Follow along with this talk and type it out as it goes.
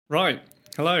Right.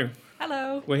 Hello.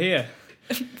 Hello. We're here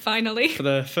Finally. for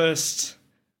the first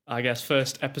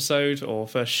episode or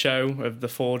first show of the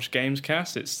Forge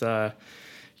Gamescast. It's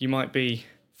you might be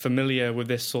familiar with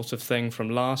this sort of thing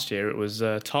from last year. It was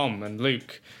Tom and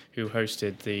Luke who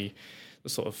hosted the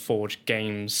sort of Forge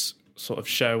Games sort of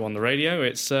show on the radio.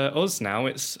 It's us now.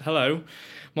 It's hello.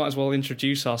 Might as well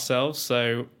introduce ourselves.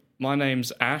 So my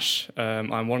name's Ash.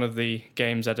 I'm one of the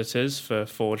games editors for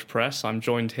Forge Press. I'm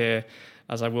joined here,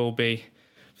 as I will be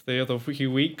for the other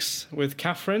few weeks, with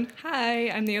Catherine. Hi,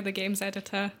 I'm the other games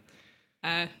editor.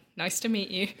 Nice to meet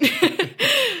you.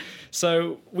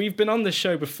 So we've been on this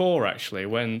show before, actually,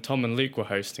 when Tom and Luke were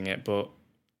hosting it, but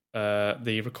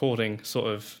the recording sort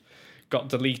of got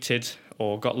deleted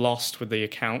or got lost with the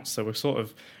account, so we're sort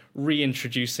of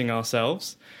reintroducing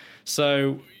ourselves.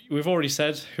 So we've already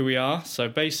said who we are, so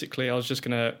basically I was just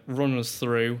going to run us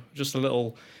through just a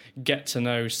little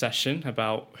get-to-know session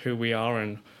about who we are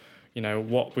and, you know,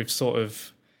 what we've sort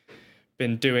of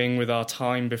been doing with our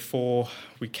time before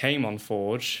we came on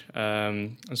Forge,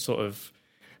 and sort of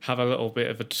have a little bit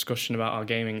of a discussion about our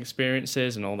gaming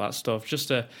experiences and all that stuff. Just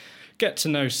a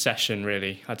get-to-know session,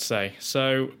 really, I'd say.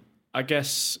 So I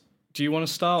guess, do you want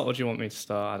to start or do you want me to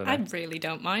start? I don't know. I really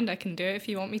don't mind. I can do it if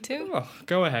you want me to. Well,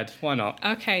 go ahead. Why not?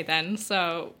 Okay, then.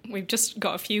 So we've just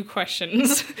got a few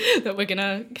questions that we're going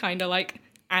to kind of like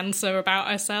answer about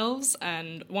ourselves.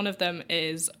 And one of them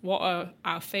is, what are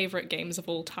our favourite games of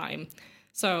all time?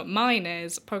 So mine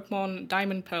is Pokemon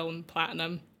Diamond, Pearl and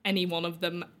Platinum. Any one of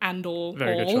them and or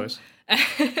Very all. good choice.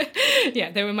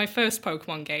 Yeah, they were my first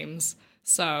Pokemon games.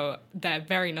 So they're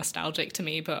very nostalgic to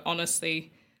me. But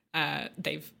honestly,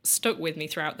 they've stuck with me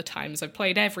throughout the times. I've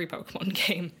played every Pokemon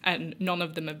game and none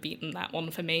of them have beaten that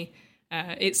one for me.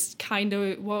 It's kind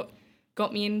of what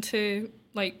got me into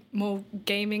like more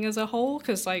gaming as a whole,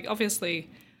 because like obviously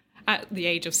at the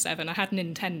age of 7 I had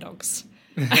Nintendogs.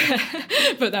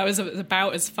 But that was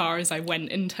about as far as I went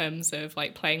in terms of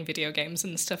like playing video games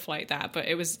and stuff like that. But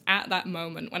it was at that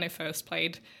moment when I first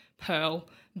played Pearl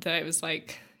that it was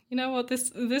like, you know what,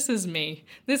 this is me.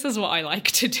 This is what I like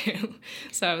to do.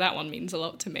 So that one means a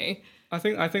lot to me. I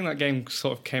think that game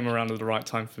sort of came around at the right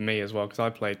time for me as well, because I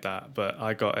played that, but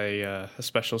I got a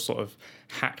special sort of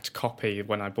hacked copy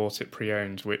when I bought it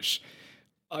pre-owned, which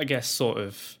I guess sort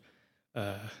of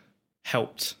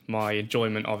helped my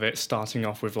enjoyment of it, starting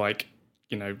off with like,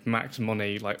 you know, max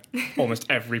money, like almost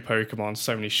every Pokemon,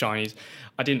 so many shinies.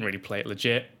 I didn't really play it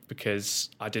legit because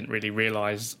I didn't really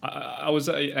realise, I was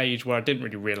at an age where I didn't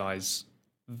really realise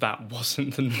that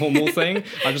wasn't the normal thing.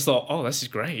 I just thought, oh, this is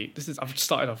great. I've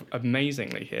started off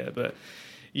amazingly here. But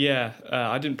yeah,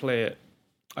 I didn't play it.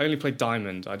 I only played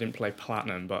Diamond. I didn't play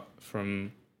Platinum, but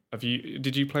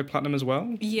did you play Platinum as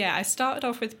well? Yeah, I started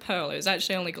off with Pearl. It was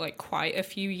actually only like quite a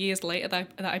few years later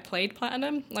that I played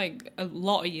Platinum, like a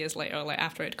lot of years later, like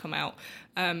after it had come out.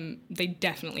 They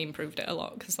definitely improved it a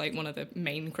lot, because like one of the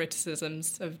main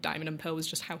criticisms of Diamond and Pearl was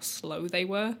just how slow they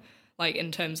were, like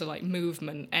in terms of like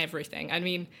movement, everything. I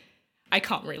mean, I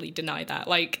can't really deny that.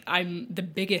 Like, I'm the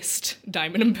biggest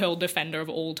Diamond and Pearl defender of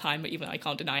all time, but even I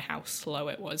can't deny how slow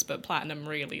it was. But Platinum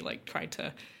really like tried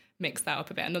to mix that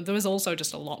up a bit. And there was also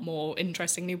just a lot more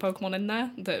interesting new Pokemon in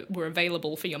there that were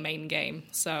available for your main game.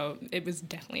 So it was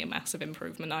definitely a massive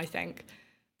improvement, I think.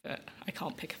 But I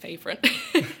can't pick a favourite.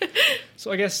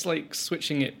 So I guess like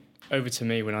switching it over to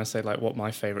me, when I say like what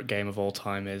my favourite game of all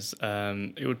time is,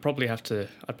 I'd probably have to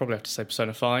say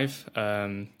Persona 5.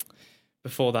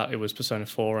 Before that it was Persona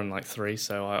 4 and like 3,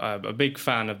 so I'm a big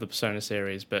fan of the Persona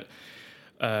series, but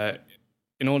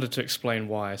in order to explain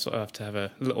why, I sort of have to have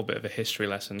a little bit of a history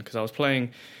lesson, because I was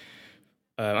playing,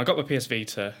 I got my PS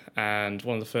Vita, and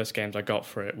one of the first games I got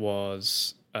for it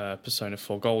was Persona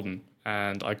 4 Golden,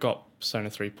 and I got Persona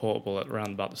 3 Portable at around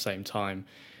about the same time,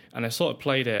 and I sort of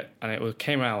played it, and it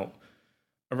came out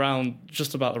around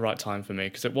just about the right time for me,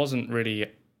 because it wasn't really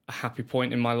a happy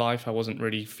point in my life. I wasn't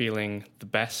really feeling the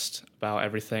best about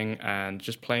everything, and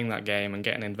just playing that game and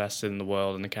getting invested in the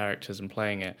world and the characters and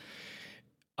playing it,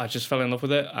 I just fell in love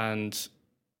with it, and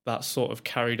that sort of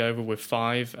carried over with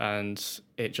 5, and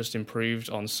it just improved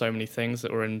on so many things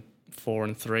that were in 4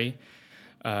 and 3.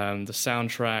 The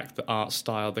soundtrack, the art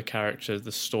style, the characters,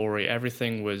 the story,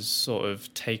 everything was sort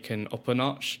of taken up a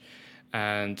notch,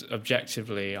 and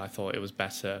objectively I thought it was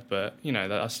better. But, you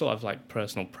know, I still have like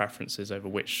personal preferences over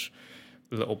which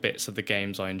little bits of the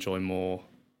games I enjoy more,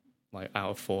 like out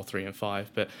of 4, 3 and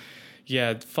 5. But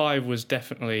yeah, 5 was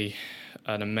definitely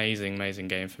an amazing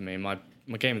game for me. My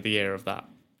game of the year of that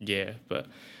year. But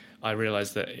I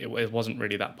realized that it wasn't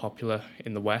really that popular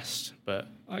in the West, but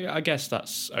I guess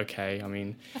that's okay. I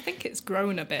mean, I think it's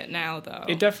grown a bit now, though.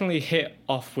 it definitely hit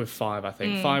off with 5, I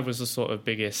think. 5 was the sort of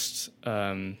biggest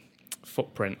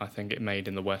footprint I think it made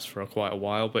in the West for quite a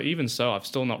while, but even so, I've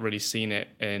still not really seen it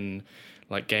in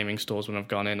like gaming stores when I've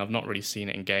gone in. I've not really seen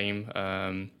it in game.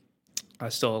 I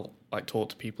still like talk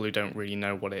to people who don't really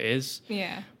know what it is.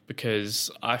 Yeah. Because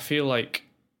I feel like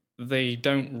they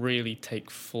don't really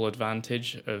take full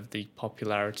advantage of the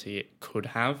popularity it could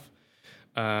have.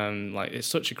 Like, it's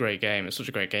such a great game. It's such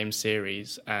a great game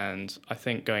series. And I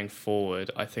think going forward,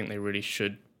 I think they really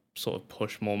should sort of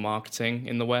push more marketing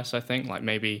in the West, I think. Like,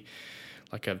 maybe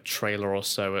like a trailer or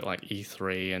so at like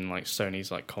E3 and like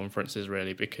Sony's like conferences,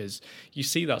 really, because you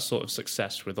see that sort of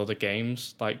success with other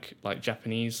games, like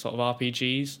Japanese sort of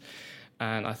RPGs.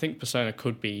 And I think Persona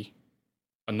could be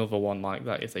another one like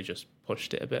that if they just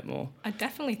pushed it a bit more. I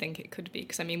definitely think it could be,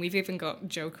 because I mean, we've even got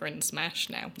Joker and Smash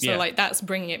now, so Yeah. like that's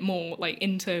bringing it more like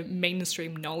into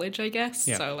mainstream knowledge, I guess.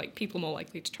 Yeah. So like people are more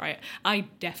likely to try it. I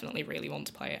definitely really want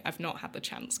to play it. I've not had the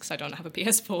chance because I don't have a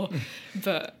PS4,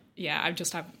 but yeah, I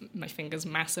just have my fingers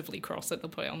massively crossed that they'll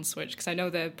put it on Switch, because I know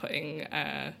they're putting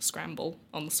Scramble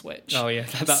on the Switch. Oh yeah,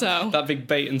 that big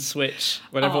bait and switch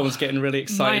when everyone was getting really My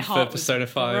excited for heart Persona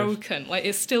was 5. broken. Like,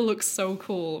 it still looks so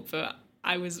cool, but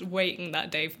I was waiting that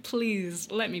day.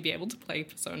 Please let me be able to play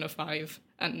Persona 5,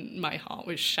 and my heart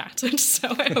was shattered. So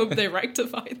I hope they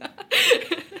rectify that.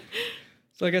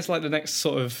 So I guess like the next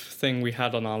sort of thing we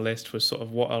had on our list was sort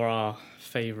of what are our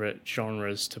favourite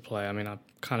genres to play. I mean, I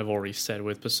kind of already said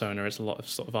with Persona, it's a lot of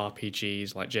sort of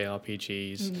RPGs, like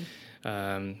JRPGs.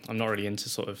 I'm not really into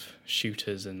sort of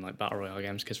shooters and like battle royale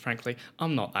games because frankly,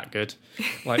 I'm not that good.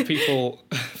 Like people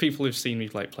who've seen me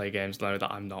like play games know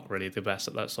that I'm not really the best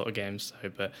at that sort of games. So,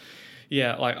 but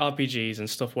yeah, like RPGs and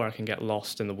stuff where I can get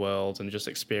lost in the world and just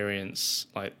experience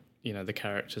like, you know, the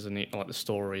characters and like the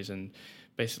stories and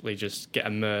basically just get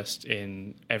immersed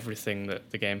in everything that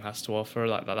the game has to offer.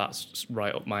 Like that's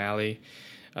right up my alley.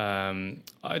 I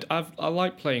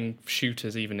like playing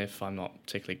shooters even if I'm not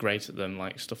particularly great at them.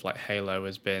 Like stuff like Halo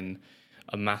has been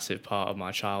a massive part of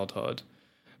my childhood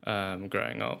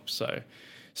growing up. So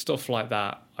stuff like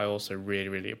that I also really,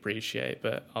 really appreciate.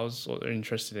 But I was sort of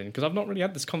interested in, because I've not really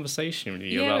had this conversation with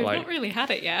you Yeah, about we've like, not really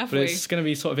had it yet, have but we? it's going to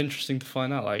be sort of interesting to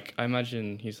find out. Like I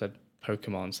imagine you said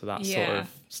Pokemon, so that sort Yeah. of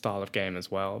style of game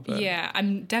as well. But Yeah,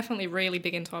 I'm definitely really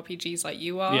big into RPGs like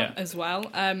you are Yeah. as well.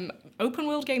 Open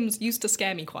world games used to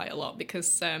scare me quite a lot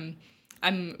because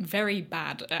I'm very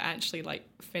bad at actually like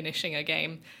finishing a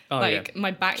game. Oh, like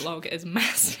my backlog is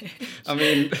massive. I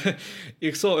mean,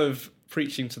 you're sort of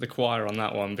preaching to the choir on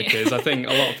that one, because I think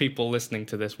a lot of people listening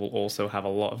to this will also have a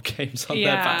lot of games on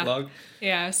their backlog.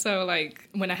 Yeah, so like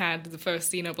when I had the first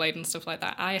Xenoblade and stuff like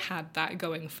that, I had that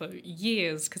going for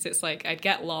years because it's like I'd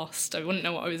get lost, I wouldn't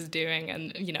know what I was doing,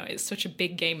 and you know, it's such a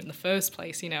big game in the first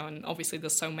place, you know, and obviously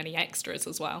there's so many extras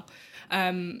as well.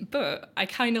 But I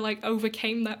kind of like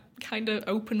overcame that kind of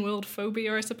open world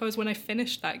phobia, I suppose, when I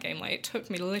finished that game. Like it took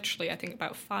me literally, I think,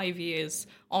 about 5 years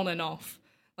on and off.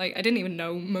 Like, I didn't even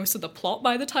know most of the plot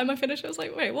by the time I finished. I was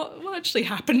like, wait, what actually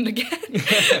happened again?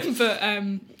 But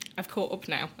I've caught up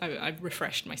now. I've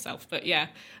refreshed myself. But yeah,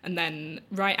 and then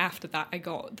right after that, I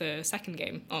got the second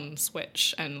game on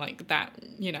Switch. And like that,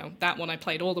 you know, that one I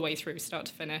played all the way through, start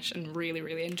to finish, and really,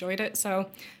 really enjoyed it. So,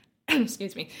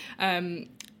 excuse me.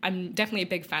 I'm definitely a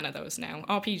big fan of those now.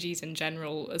 RPGs in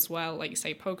general as well, like you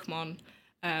say, Pokemon.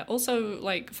 Also,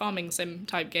 like farming sim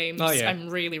type games, I'm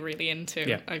really, really into.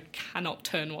 Yeah. I cannot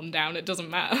turn one down. It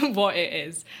doesn't matter what it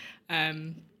is.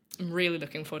 I'm really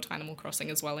looking forward to Animal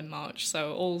Crossing as well in March.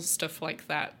 So all stuff like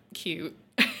that, cute.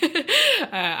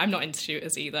 I'm not into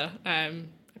shooters either. I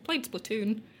played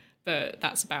Splatoon, but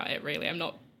that's about it really. I'm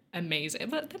not amazing.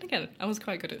 But then again, I was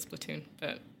quite good at Splatoon.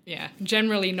 But yeah,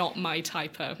 generally not my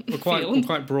type of We're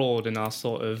quite broad in our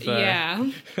sort of... Yeah.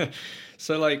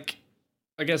 So like...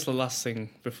 I guess the last thing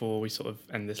before we sort of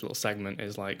end this little segment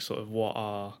is like sort of what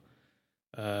are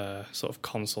sort of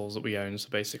consoles that we own. So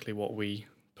basically what we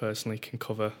personally can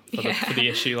cover for the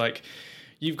issue. Like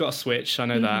you've got a Switch, I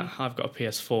know that. I've got a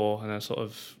PS4 and a sort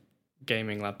of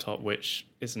gaming laptop, which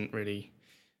isn't really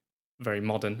very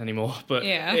modern anymore, but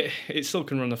it still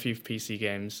can run a few PC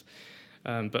games.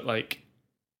 But like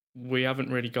we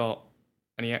haven't really got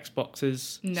any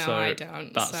Xboxes. No, so I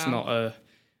don't. That's not a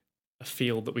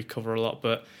field that we cover a lot,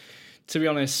 but to be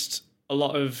honest, a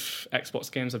lot of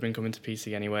Xbox games have been coming to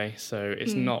PC anyway, so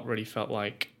it's not really felt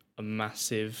like a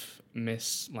massive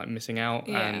missing out.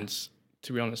 And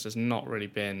to be honest, there's not really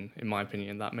been, in my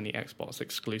opinion, that many Xbox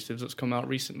exclusives that's come out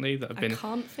recently that have been. I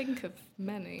can't think of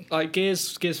many. Like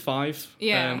Gears 5.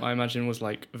 Yeah. I imagine was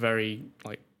like very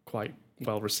quite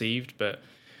well received, but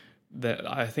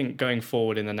I think going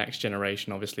forward in the next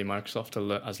generation, obviously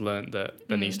Microsoft has learned that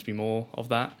there needs to be more of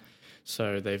that.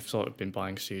 So they've sort of been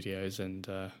buying studios and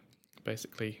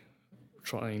basically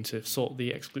trying to sort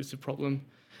the exclusive problem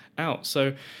out.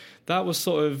 So that was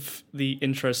sort of the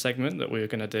intro segment that we were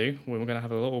going to do. We were going to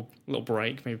have a little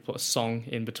break, maybe put a song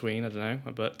in between, I don't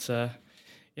know. But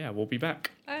yeah, we'll be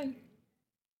back. Bye.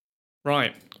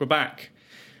 Right, we're back.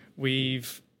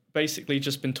 We've basically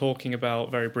just been talking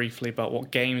very briefly about what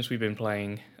games we've been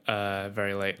playing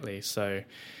very lately. So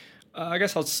I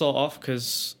guess I'll start off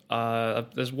because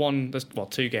there's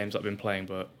two games I've been playing,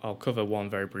 but I'll cover one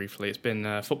very briefly. It's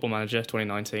been Football Manager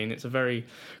 2019. It's a very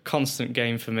constant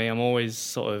game for me. I'm always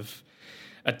sort of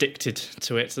addicted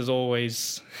to it. There's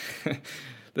always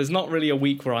there's not really a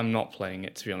week where I'm not playing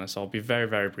it, to be honest. I'll be very,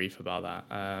 very brief about that.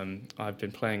 I've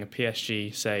been playing a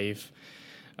PSG save.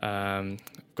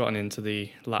 Gotten into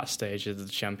the last stages of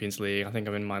the Champions League. I think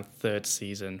I'm in my third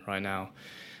season right now.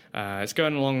 It's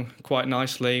going along quite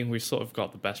nicely. We've sort of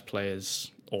got the best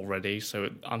players already, so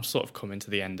I'm sort of coming to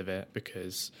the end of it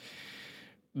because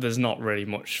there's not really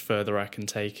much further I can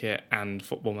take it, and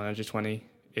Football Manager 20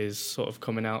 is sort of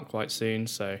coming out quite soon,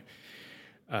 so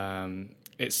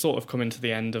it's sort of coming to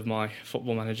the end of my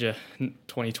Football Manager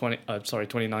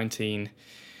 2019,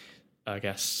 I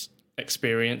guess,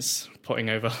 experience, putting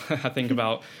over I think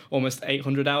about almost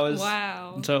 800 hours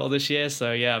in total this year.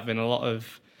 So yeah, I've been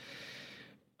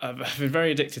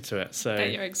very addicted to it. So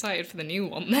Bet you're excited for the new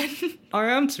one then. I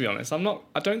am, to be honest. I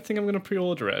don't think I'm going to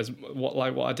pre-order it as what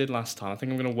I did last time. I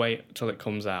think I'm going to wait till it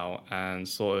comes out and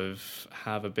sort of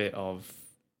have a bit of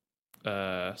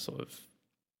sort of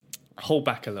hold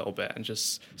back a little bit and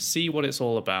just see what it's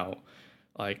all about.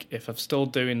 Like, if I'm still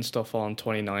doing stuff on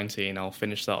 2019, I'll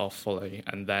finish that off fully,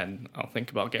 and then I'll think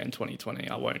about getting 2020.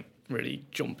 I won't really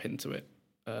jump into it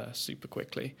super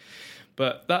quickly.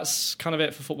 But that's kind of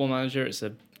it for Football Manager. It's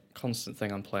a constant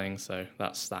thing I'm playing, so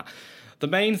that's that. The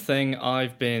main thing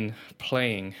I've been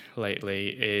playing lately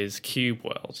is Cube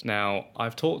World. Now,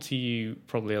 I've talked to you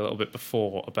probably a little bit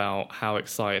before about how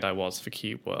excited I was for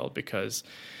Cube World because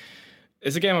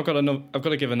it's a game I've got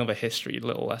to give another history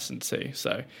little lesson to.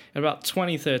 So in about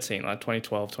 2013, like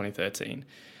 2012, 2013,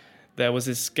 there was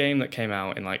this game that came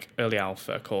out in like early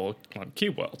alpha called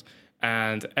Cube World.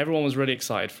 And everyone was really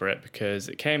excited for it because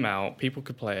it came out, people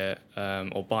could play it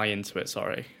or buy into it,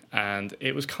 and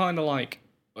it was kind of like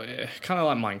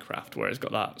Minecraft, where it's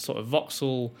got that sort of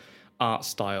voxel art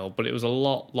style, but it was a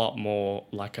lot more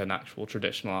like an actual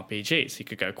traditional RPG. So you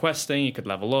could go questing, you could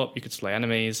level up, you could slay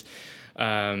enemies,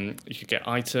 you could get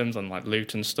items and like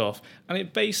loot and stuff, and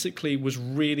it basically was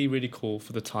really, really cool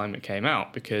for the time it came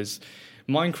out because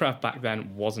Minecraft back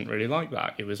then wasn't really like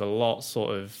that. It was a lot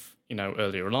sort of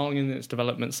earlier along in its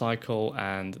development cycle,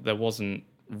 and there wasn't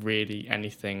really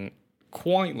anything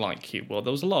quite like Cube World.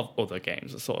 There was a lot of other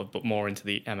games that sort of but more into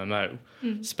the MMO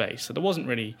space, so there wasn't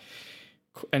really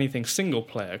anything single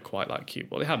player quite like Cube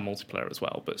World. It had multiplayer as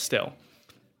well, but still.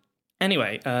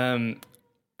 Anyway,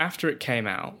 after it came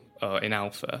out in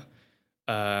alpha,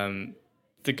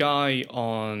 the guy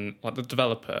on the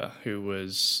developer who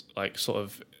was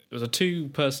it was a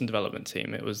 2-person development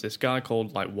team. It was this guy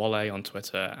called Wale on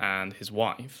Twitter and his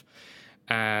wife,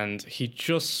 and he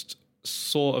just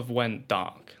sort of went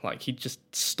dark. He just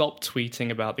stopped tweeting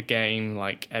about the game.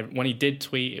 When he did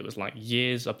tweet, it was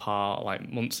years apart,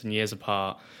 months and years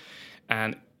apart,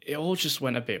 and it all just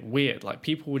went a bit weird.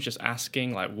 People were just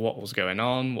asking what was going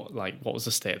on, what was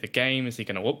the state of the game, is he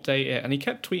going to update it? And he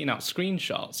kept tweeting out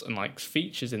screenshots and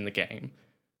features in the game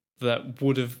that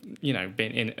would have been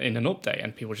in an update,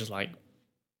 and people were just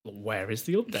where is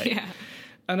the update? Yeah.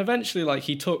 And eventually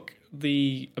he took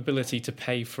the ability to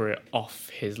pay for it off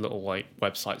his little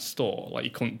website store.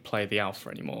 You couldn't play the alpha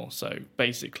anymore, so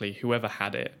basically whoever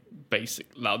had it they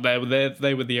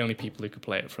were the only people who could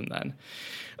play it from then,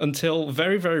 until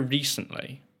very, very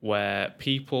recently, where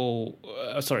people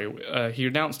he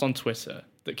announced on Twitter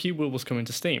that Cube World was coming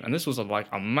to Steam, and this was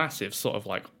a massive sort of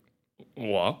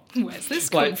what? Where's this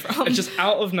come from? It's just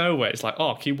out of nowhere. It's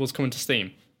Cube World's coming to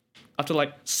Steam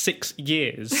after 6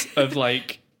 years of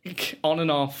on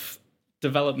and off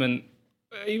development.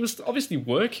 He was obviously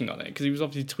working on it because he was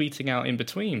obviously tweeting out in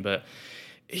between, but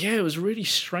yeah, it was really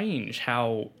strange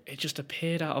how it just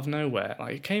appeared out of nowhere.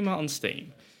 It came out on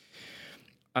Steam,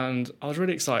 and I was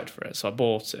really excited for it, so I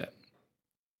bought it.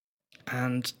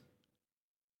 And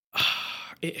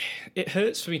it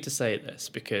hurts for me to say this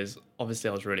because obviously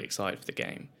I was really excited for the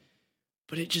game,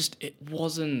 but it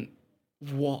wasn't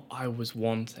what I was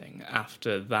wanting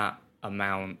after that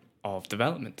amount of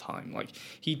development time. Like,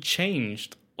 he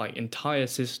changed like entire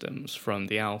systems from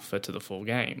the alpha to the full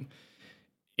game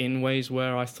in ways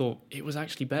where I thought it was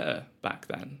actually better back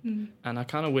then. And I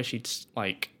kind of wish he'd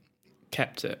like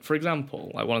kept it. For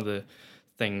example, like one of the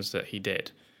things that he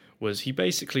did was he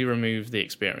basically removed the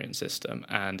experience system,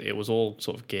 and it was all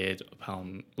sort of geared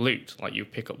upon loot. Like, you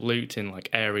pick up loot in like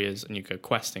areas and you go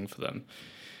questing for them.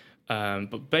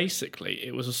 But basically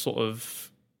it was a sort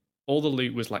of, all the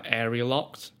loot was like area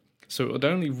locked, so it would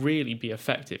only really be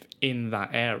effective in that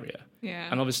area. Yeah.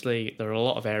 And obviously there are a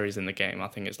lot of areas in the game. I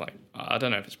think it's like, I don't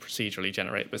know if it's procedurally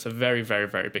generated, but it's a very, very,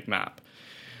 very big map.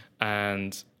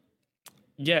 And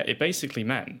yeah, it basically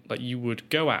meant like you would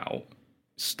go out,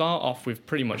 start off with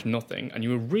pretty much nothing, and you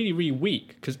were really, really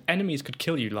weak because enemies could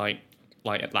kill you like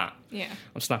at that. Yeah.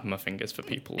 I'm snapping my fingers for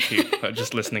people who are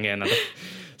just listening in.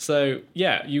 So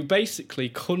yeah, you basically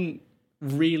couldn't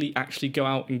really actually go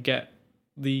out and get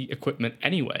the equipment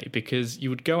anyway, because you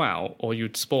would go out or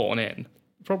you'd spawn in,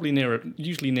 probably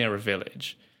usually near a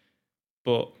village,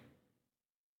 but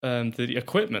the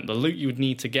equipment, the loot you would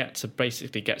need to get to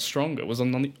basically get stronger was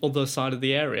on the other side of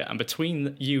the area, and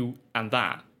between you and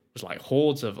that was like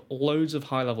hordes of loads of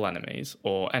high level enemies,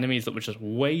 or enemies that were just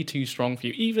way too strong for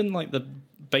you. Even like the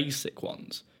basic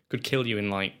ones could kill you in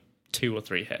like 2 or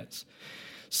 3 hits.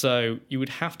 So you would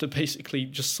have to basically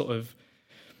just sort of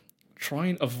try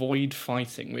and avoid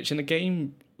fighting, which in a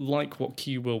game like what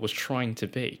Q Will was trying to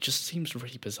be just seems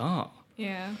really bizarre.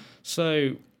 Yeah.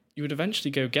 So you would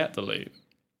eventually go get the loot,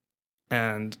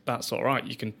 and that's all right.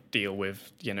 You can deal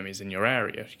with the enemies in your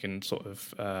area. You can sort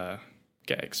of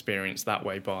get experience that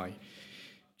way by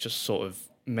just sort of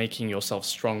making yourself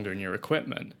stronger in your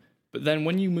equipment. But then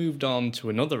when you moved on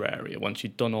to another area, once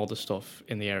you'd done all the stuff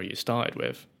in the area you started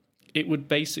with, it would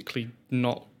basically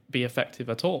not be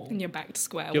effective at all. And you're back to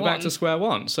square one. You're back to square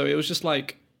one. So it was just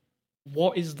like,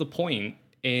 what is the point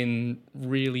in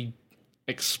really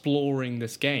exploring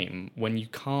this game when you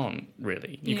can't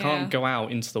really? You can't go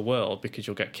out into the world because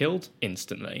you'll get killed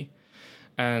instantly.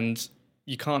 And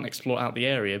you can't explore out the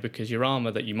area because your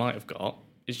armor that you might have got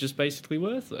is just basically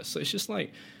worthless. So it's just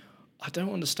like, I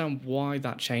don't understand why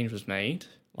that change was made.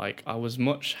 Like, I was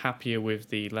much happier with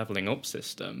the leveling up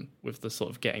system, with the sort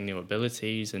of getting new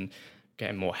abilities and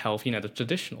getting more health, the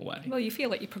traditional way. Well, you feel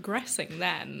like you're progressing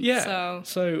then. Yeah.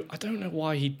 So I don't know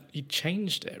why he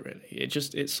changed it, really.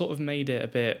 It sort of made it a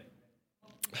bit...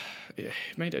 It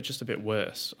made it just a bit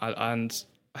worse. And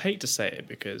I hate to say it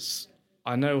because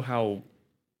I know how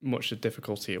much the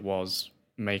difficulty it was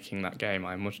making that game.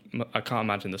 I can't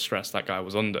imagine the stress that guy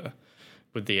was under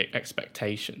with the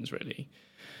expectations, really.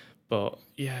 But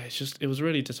yeah, it was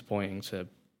really disappointing to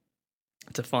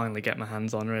finally get my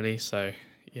hands on, really. So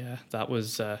yeah,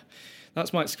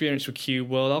 that's my experience with Q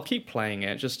World. I'll keep playing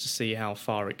it just to see how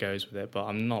far it goes with it, but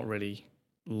I'm not really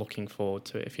looking forward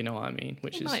to it, if you know what I mean.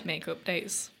 It might make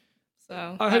updates,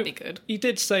 so I that'd hope, be good. He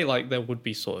did say like there would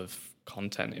be sort of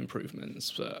content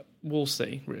improvements, but we'll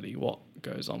see really what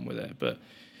goes on with it. But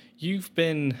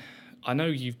I know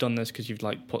you've done this because you've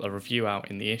like put a review out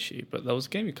in the issue, but there was a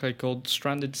game you played called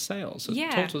Stranded Sails. So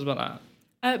talk to us about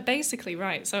that. Basically,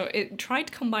 right. So it tried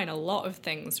to combine a lot of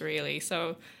things, really.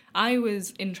 So I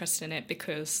was interested in it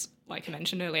because, like I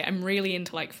mentioned earlier, I'm really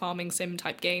into like farming sim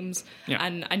type games,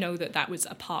 and I know that was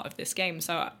a part of this game.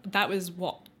 So that was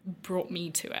what brought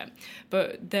me to it.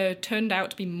 But there turned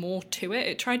out to be more to it.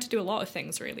 It tried to do a lot of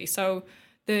things, really. So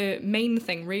the main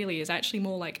thing really is actually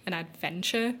more like an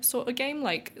adventure sort of game.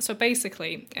 Like, so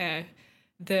basically,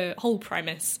 the whole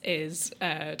premise is,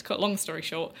 to cut a long story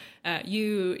short,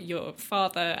 your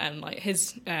father, and like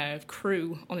his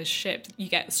crew on his ship, you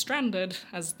get stranded,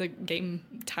 as the game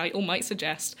title might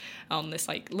suggest, on this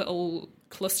like little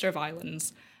cluster of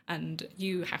islands, and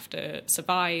you have to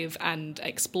survive and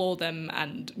explore them.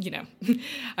 And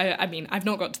I mean, I've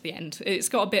not got to the end. It's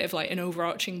got a bit of like an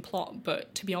overarching plot,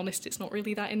 but to be honest, it's not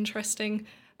really that interesting.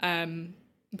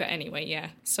 But anyway, yeah.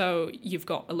 So you've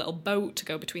got a little boat to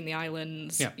go between the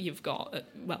islands. Yeah. You've got,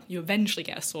 you eventually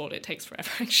get a sword. It takes forever,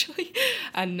 actually.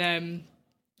 And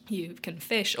you can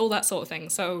fish, all that sort of thing.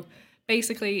 So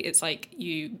basically, it's like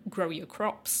you grow your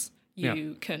crops.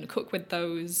 You can cook with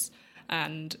those.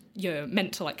 And you're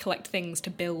meant to like collect things to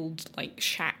build like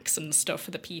shacks and stuff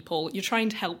for the people. You're trying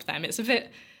to help them. It's a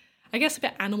bit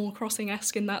Animal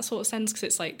Crossing-esque in that sort of sense, because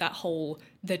it's like that whole,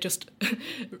 they're just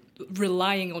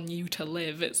relying on you to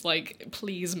live. It's like,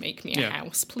 please make me a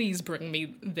house. Please bring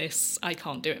me this. I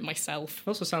can't do it myself. It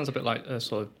also sounds a bit like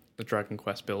sort of the Dragon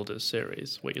Quest Builders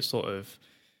series, where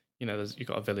you've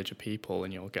got a village of people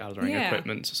and you're gathering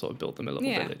equipment to sort of build them a little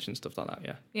village and stuff like that.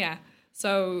 Yeah. Yeah.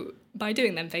 So by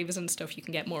doing them favors and stuff, you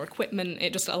can get more equipment.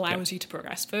 It just allows you to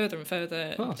progress further and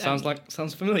further. Oh,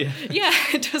 sounds familiar. Yeah,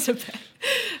 it does a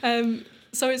bit.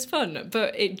 So it's fun,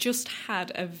 but it just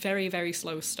had a very, very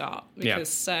slow start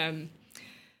because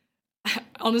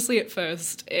honestly, at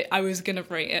first, I was going to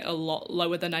rate it a lot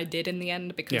lower than I did in the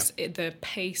end because the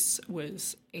pace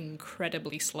was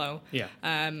incredibly slow. Yeah.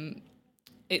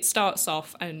 It starts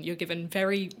off and you're given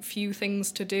very few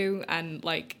things to do, and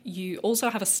like you also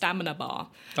have a stamina bar.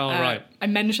 Oh, right. I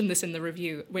mentioned this in the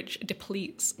review, which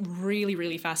depletes really,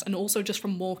 really fast, and also just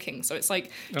from walking. So it's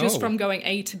like just from going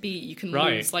A to B, you can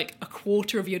lose like a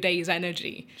quarter of your day's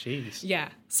energy. Jeez. Yeah.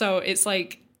 So it's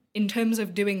like, in terms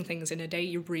of doing things in a day,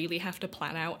 you really have to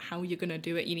plan out how you're going to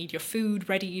do it. You need your food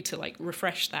ready to like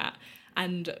refresh that.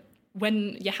 And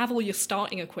when you have all your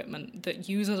starting equipment that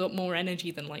uses up more energy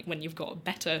than like when you've got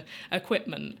better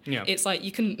equipment, it's like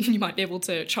you might be able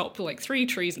to chop like 3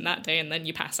 trees in that day and then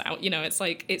you pass out. It's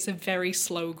like it's a very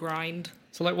slow grind.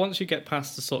 So like once you get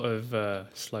past the sort of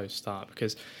slow start,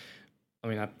 because I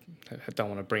mean, I don't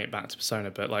want to bring it back to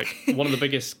Persona, but like one of the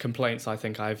biggest complaints I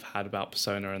think I've had about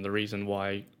Persona, and the reason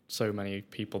why so many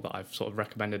people that I've sort of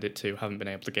recommended it to haven't been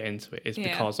able to get into it, is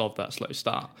because of that slow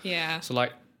start. Yeah. So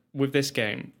like with this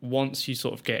game, once you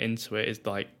sort of get into it, is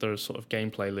like the sort of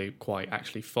gameplay loop quite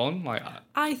actually fun? Like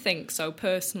I think so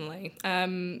personally,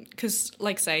 because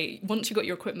like say, once you got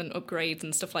your equipment upgrades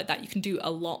and stuff like that, you can do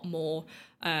a lot more.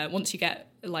 Once you get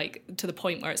like to the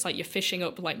point where it's like you're fishing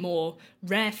up like more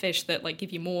rare fish that like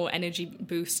give you more energy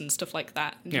boosts and stuff like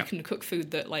that. You can cook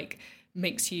food that like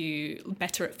makes you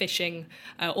better at fishing,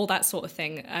 all that sort of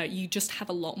thing. You just have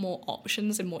a lot more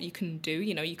options in what you can do.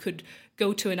 You could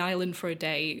go to an island for a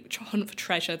day, hunt for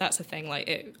treasure. That's the thing. Like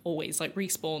it always like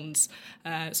respawns,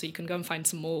 so you can go and find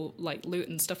some more like loot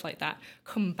and stuff like that.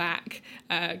 Come back,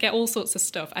 get all sorts of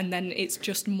stuff, and then it's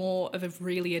just more of a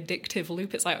really addictive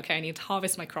loop. It's like, okay, I need to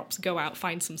harvest my crops, go out,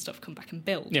 find some stuff, come back and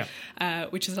build.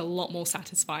 Which is a lot more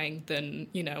satisfying than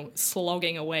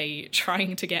slogging away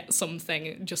trying to get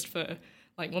something just for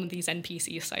like one of these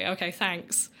NPCs say, okay,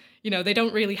 thanks. They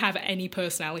don't really have any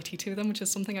personality to them, which is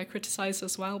something I criticize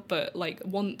as well. But like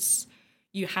once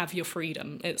you have your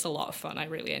freedom, it's a lot of fun. I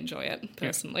really enjoy it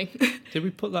personally. Did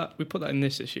we put that in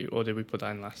this issue, or did we put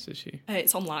that in last issue?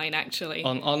 It's online actually.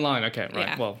 Online, okay, right.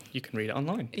 Yeah. Well, you can read it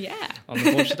online. Yeah. On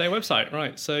the Forge Today website,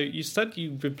 right. So you said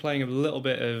you've been playing a little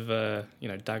bit of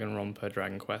Danganronpa,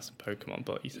 Dragon Quest, and Pokemon,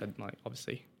 but you said like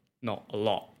obviously not a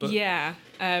lot. But yeah.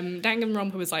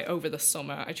 Danganronpa was like over the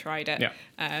summer. I tried it.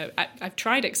 Yeah. I've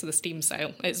tried it because of the Steam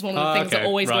sale. It's one of the things that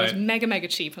always goes mega, mega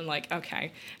cheap. I'm like, okay,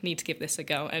 I need to give this a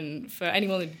go. And for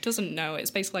anyone who doesn't know, it's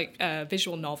basically like a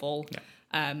visual novel,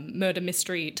 murder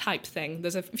mystery type thing.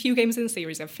 There's a few games in the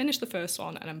series. I've finished the first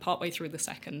one and I'm partway through the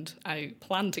second. I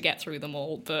plan to get through them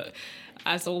all, but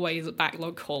as always,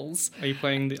 backlog calls. Are you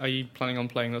planning on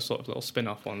playing those sort of little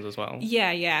spin-off ones as well?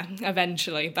 Yeah,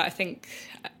 eventually. But I think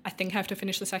I have to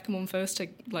finish the second one first to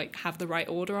like have the right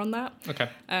order on that. Okay.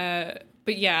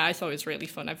 But yeah, I thought it was really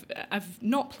fun. I've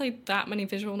not played that many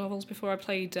visual novels before. I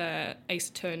played Ace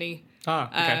Attorney.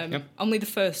 Okay. Only the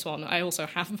first one. I also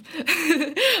have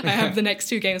I have the next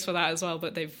 2 games for that as well,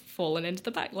 but they've fallen into the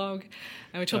backlog,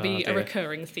 which will be a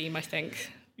recurring theme, I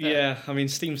think. Yeah, I mean,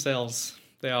 Steam sales,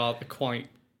 they are quite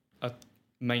a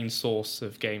main source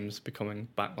of games becoming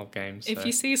backlog games. If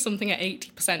you see something at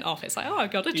 80% off, it's like, oh,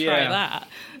 I've got to try that.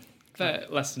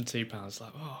 But less than £2,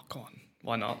 like, oh, go on,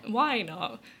 why not? Why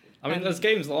not? I mean, there's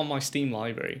games on my Steam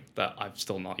library that I've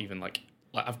still not even like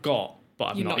I've got, but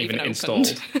I've not even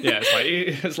installed. Yeah,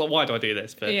 it's like why do I do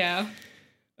this? But yeah.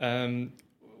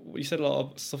 You said a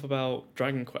lot of stuff about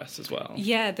Dragon Quest as well.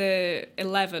 Yeah, the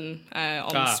 11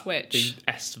 on Switch.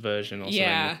 The S version or something.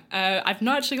 Yeah, I've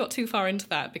not actually got too far into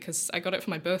that because I got it for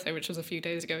my birthday, which was a few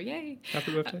days ago. Yay!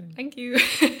 Happy birthday. Thank you.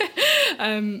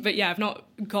 But yeah, I've not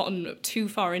gotten too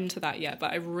far into that yet,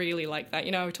 but I really like that.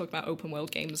 We talked about open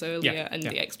world games earlier and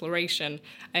the exploration.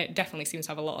 It definitely seems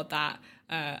to have a lot of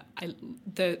that.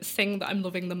 The thing that I'm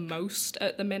loving the most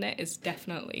at the minute is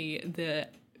definitely the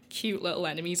cute little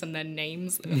enemies and their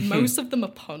names. Most of them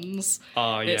are puns.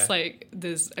 It's like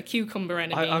there's a cucumber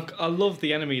enemy. I love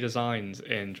the enemy designs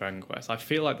in Dragon Quest. I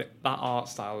feel like that art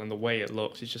style and the way it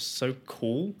looks is just so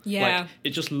cool. Yeah. Like, it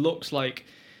just looks like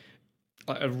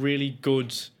a really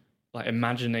good like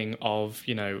imagining of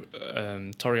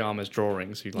Toriyama's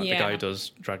drawings, who like the guy who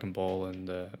does Dragon Ball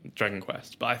and Dragon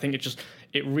Quest. But I think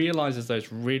it realizes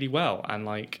those really well, and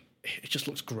like it just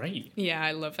looks great. Yeah,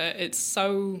 I love it. It's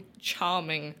so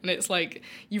charming. And it's like,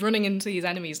 you're running into these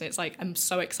enemies and it's like, I'm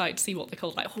so excited to see what they're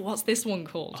called. Like, oh, what's this one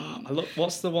called?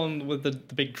 What's the one with the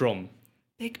big drum?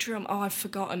 Big drum. Oh, I've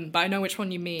forgotten, but I know which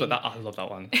one you mean. But I love that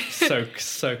one.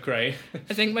 So great.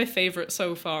 I think my favourite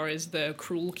so far is the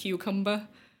cruel cucumber.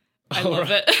 I love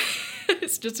it.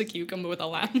 It's just a cucumber with a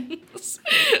lance.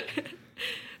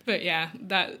 But yeah,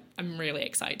 that I'm really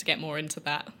excited to get more into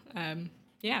that.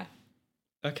 Yeah.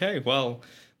 Okay, well,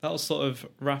 that'll sort of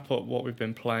wrap up what we've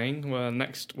been playing. Well,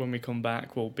 next, when we come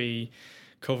back, we'll be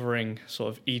covering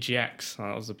sort of EGX.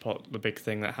 That was the big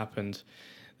thing that happened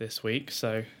this week.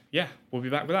 So yeah, we'll be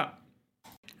back with that.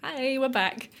 Hi, we're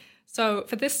back. So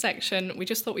for this section, we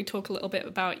just thought we'd talk a little bit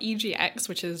about EGX,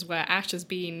 which is where Ash has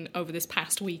been over this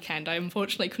past weekend. I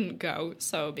unfortunately couldn't go,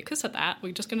 so because of that,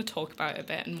 we're just going to talk about it a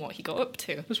bit and what he got up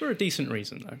to. It was for a decent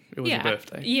reason, though. It was your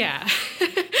birthday. Yeah.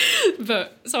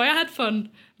 So I had fun,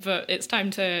 but it's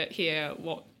time to hear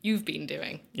what you've been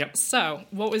doing. Yep. So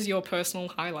what was your personal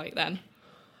highlight then?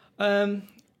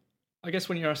 I guess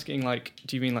when you're asking, like,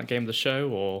 do you mean like game of the show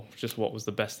or just what was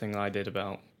the best thing I did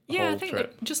about the whole trip? I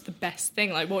think just the best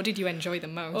thing. Like, what did you enjoy the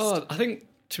most? Oh, I think,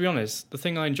 to be honest, the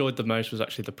thing I enjoyed the most was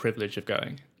actually the privilege of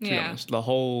going, to be honest. The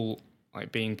whole,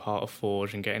 like, being part of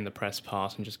Forge and getting the press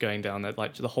pass and just going down there,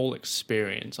 like, the whole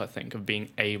experience, I think, of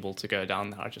being able to go down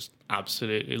there, I just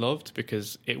absolutely loved,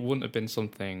 because it wouldn't have been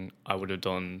something I would have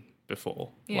done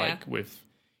before, like, with,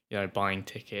 you know, buying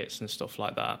tickets and stuff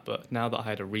like that. But now that I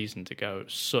had a reason to go, it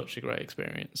was such a great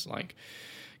experience. Like,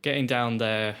 getting down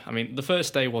there, I mean, the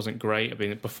first day wasn't great. I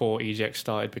mean, before EGX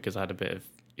started, because I had a bit of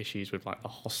issues with, like, the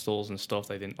hostels and stuff.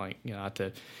 They didn't, like, you know, I had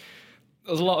to...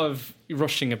 There was a lot of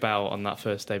rushing about on that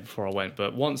first day before I went.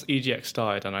 But once EGX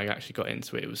started and I actually got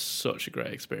into it, it was such a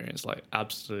great experience. Like,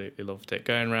 absolutely loved it.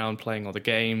 Going around, playing all the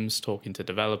games, talking to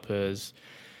developers,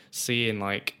 seeing,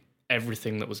 like,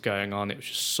 everything that was going on. It was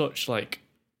just such, like,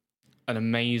 an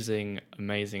amazing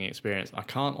experience. I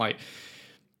can't, like...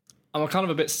 I'm kind of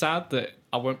a bit sad that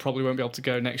I probably won't be able to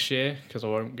go next year, because I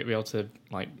won't be able to,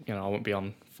 like, you know, I won't be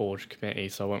on Forge committee,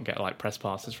 so I won't get, like, press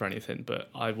passes for anything. But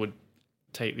I would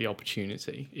take the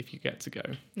opportunity if you get to go.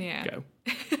 Yeah. Go.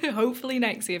 Hopefully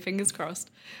next year, fingers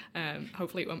crossed.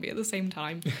 Hopefully it won't be at the same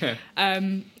time.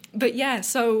 But yeah,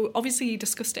 so obviously you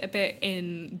discussed it a bit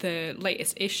in the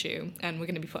latest issue, and we're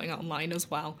going to be putting it online as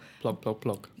well. Plug.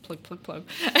 Plug.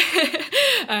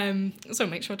 So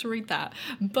make sure to read that.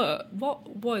 But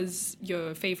what was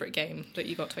your favourite game that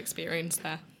you got to experience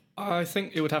there? I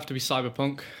think it would have to be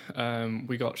Cyberpunk.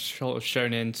 We got sort of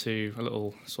shown into a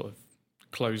little sort of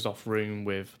closed off room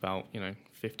with about, you know,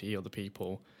 50 other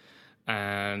people,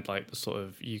 and like the sort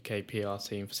of UK PR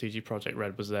team for CG Projekt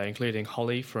Red was there, including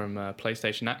Holly from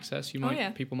PlayStation Access.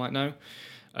 People might know.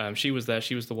 She was there.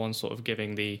 She was the one sort of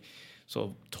giving the sort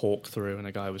of talk through, and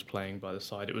a guy was playing by the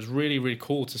side. It was really, really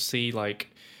cool to see, like,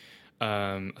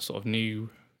 a sort of new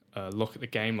look at the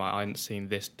game. Like, I hadn't seen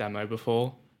this demo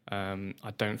before.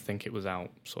 I don't think it was out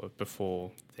sort of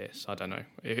before this. I don't know.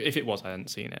 If it was, I hadn't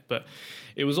seen it. But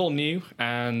it was all new,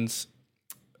 and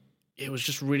it was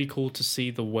just really cool to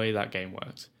see the way that game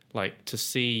worked. Like, to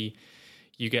see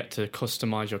you get to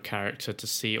customize your character, to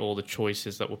see all the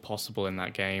choices that were possible in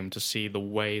that game, to see the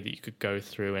way that you could go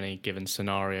through any given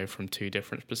scenario from two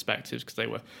different perspectives, because they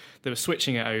were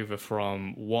switching it over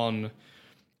from one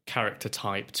character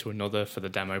type to another for the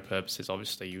demo purposes.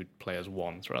 Obviously you would play as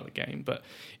one throughout the game, but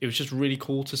it was just really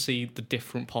cool to see the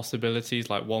different possibilities.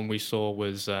 Like, one we saw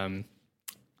was the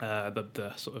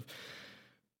sort of,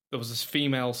 there was this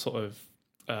female sort of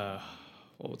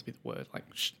what would be the word, like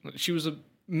she was a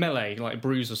melee, like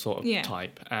bruiser sort of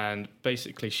type, and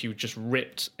basically she just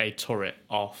ripped a turret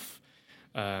off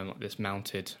like this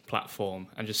mounted platform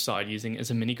and just started using it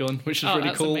as a minigun, which is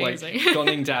really cool. Amazing. Like,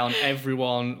 gunning down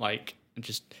everyone, like,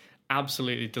 just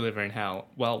absolutely delivering hell.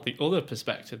 Well, the other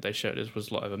perspective they showed us was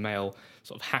a lot of a male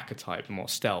sort of hacker type and more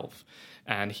stealth,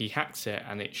 and he hacked it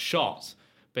and it shot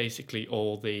basically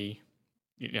all the,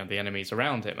 you know, the enemies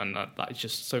around him, and that is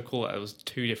just so cool that there was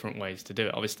two different ways to do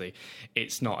it. Obviously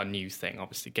it's not a new thing,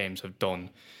 obviously games have done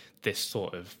this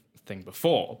sort of thing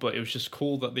before, but it was just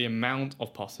cool that the amount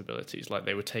of possibilities, like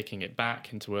they were taking it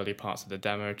back into early parts of the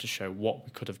demo to show what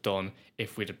we could have done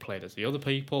if we'd have played as the other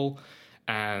people,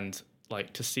 and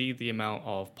like to see the amount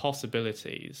of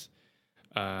possibilities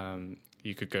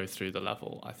you could go through the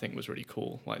level, I think was really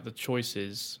cool. Like, the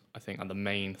choices, I think, are the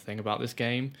main thing about this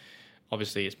game.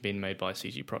 Obviously, it's been made by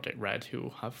CG Projekt Red, who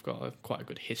have got quite a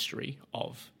good history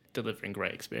of delivering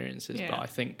great experiences. Yeah. But I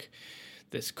think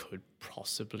this could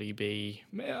possibly be...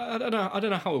 I don't know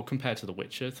how it will compare to The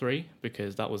Witcher 3,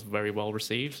 because that was very well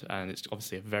received, and it's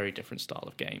obviously a very different style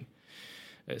of game.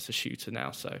 it's a shooter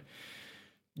now. So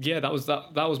yeah, that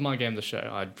was my game of the show.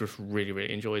 I just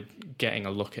really enjoyed getting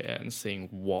a look at it and seeing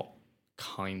what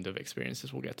kind of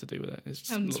experiences we'll get to do with it. It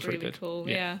Sounds looks really good. cool.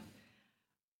 Yeah.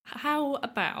 How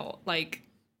about like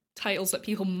titles that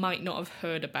people might not have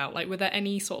heard about? Like, were there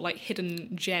any sort of like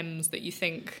hidden gems that you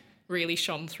think really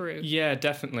shone through? Yeah,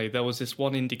 definitely. There was this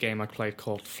one indie game I played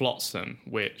called Flotsam,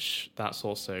 which that's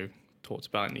also talked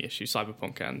about in the issue.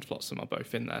 Cyberpunk and Flotsam are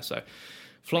both in there. So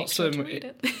Flotsam, Make sure to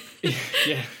read it.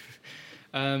 yeah.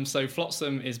 So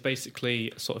Flotsam is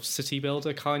basically a sort of city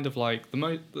builder, kind of like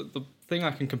the thing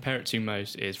I can compare it to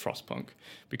most is Frostpunk,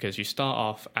 because you start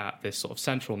off at this sort of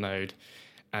central node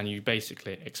and you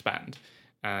basically expand.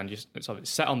 And it's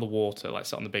set on the water, like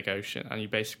set on the big ocean, and you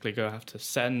basically have to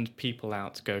send people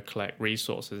out to go collect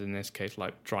resources, in this case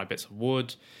like dry bits of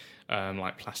wood,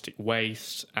 like plastic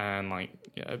waste, and like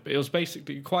it was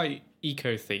basically quite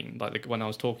eco-themed. Like when I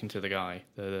was talking to the guy,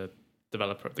 the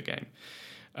developer of the game,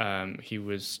 he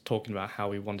was talking about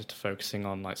how he wanted to focusing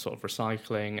on like sort of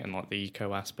recycling and like the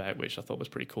eco aspect, which I thought was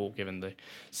pretty cool given the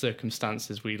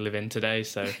circumstances we live in today.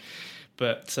 So,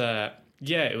 but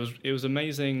yeah, it was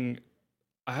amazing.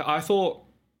 I thought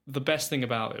the best thing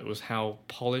about it was how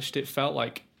polished it felt.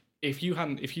 Like if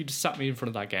you'd sat me in front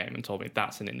of that game and told me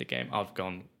that's an indie game, I've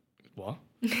gone, what?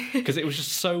 Because it was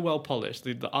just so well polished.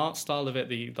 The art style of it,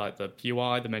 the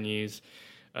UI, the menus,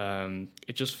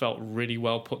 it just felt really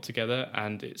well put together.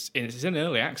 And it's in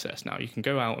early access now. You can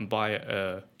go out and buy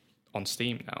it on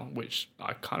Steam now, which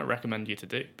I kind of recommend you to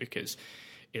do because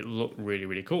it looked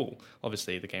really cool.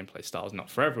 Obviously, the gameplay style is not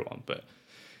for everyone, but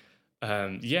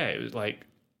yeah, it was like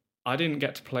I didn't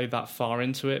get to play that far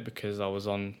into it because I was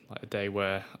on like a day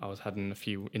where I was having a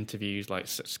few interviews like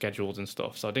scheduled and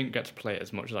stuff, so I didn't get to play it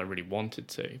as much as I really wanted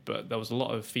to. But there was a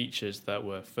lot of features that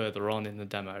were further on in the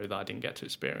demo that I didn't get to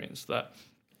experience that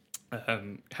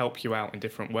help you out in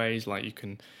different ways. Like you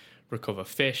can recover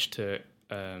fish to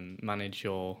manage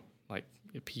your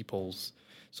people's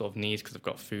sort of needs because they've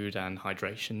got food and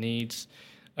hydration needs.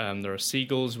 There are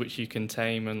seagulls which you can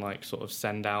tame and like sort of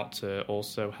send out to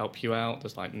also help you out.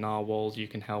 There's like narwhals you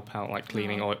can help out like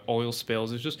cleaning oil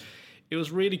spills. It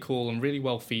was really cool and really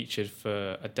well featured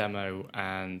for a demo,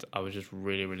 and I was just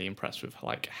really impressed with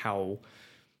like how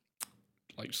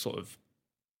like sort of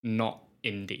not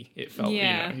indie it felt.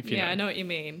 Yeah, if you know. I know what you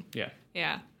mean.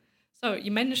 Yeah. So you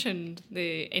mentioned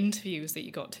the interviews that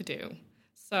you got to do.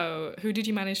 So who did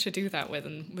you manage to do that with,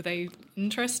 and were they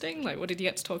interesting? Like, what did you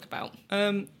get to talk about?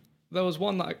 There was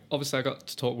one that I got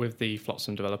to talk with the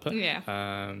Flotsam developer. Yeah.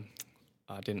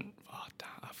 I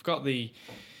forgot the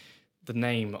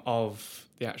name of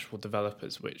the actual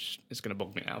developers, which is going to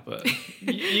bug me now. But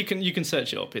you can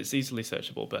search it up. It's easily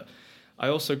searchable. But I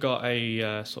also got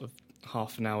a sort of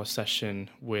half an hour session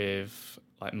with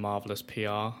like Marvelous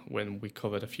PR when we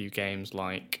covered a few games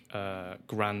like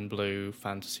Grand Blue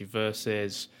Fantasy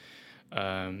Versus,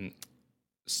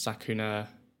 Sakuna,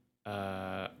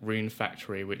 Rune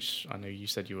Factory, which I know you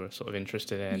said you were sort of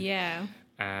interested in. Yeah.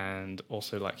 And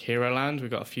also like Hero Land. We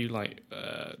got a few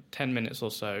 10 minutes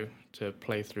or so to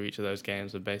play through each of those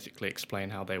games and basically explain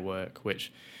how they work,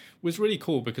 which was really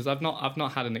cool because I've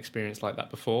not had an experience like that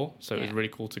before. So it was really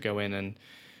cool to go in and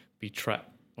be trapped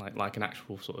like an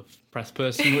actual sort of press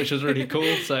person, which was really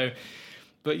cool. So,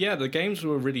 but yeah, the games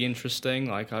were really interesting.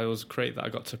 Like I was great that I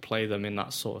got to play them in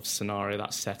that sort of scenario,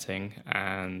 that setting,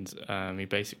 and he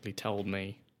basically told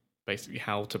me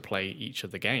how to play each of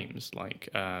the games. Like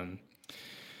it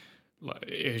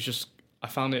was just, I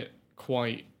found it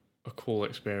quite a cool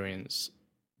experience,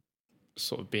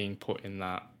 sort of being put in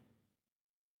that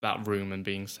room and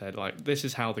being said like, this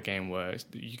is how the game works.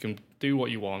 You can do what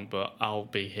you want, but I'll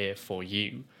be here for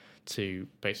you to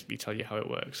basically tell you how it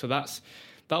works. So that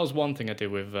was one thing I did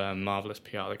with Marvelous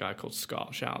PR, the guy called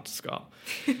Scott. Shout out to Scott.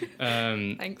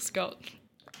 Thanks, Scott.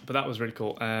 But that was really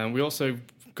cool. We also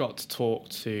got to talk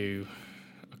to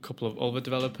a couple of other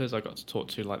developers. I got to talk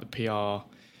to like the PR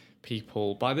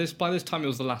people. By this time it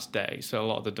was the last day, so a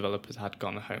lot of the developers had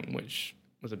gone home, which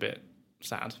was a bit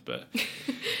sad, but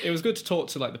it was good to talk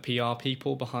to like the PR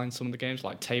people behind some of the games,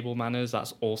 like Table Manners.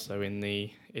 That's also in the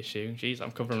issue. Jeez,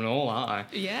 I'm covering it all, aren't I?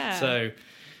 Yeah. So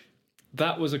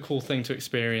that was a cool thing to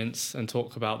experience and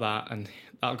talk about that, and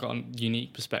that got a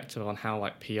unique perspective on how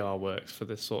like PR works for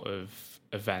this sort of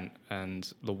event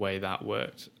and the way that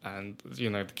worked, and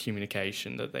the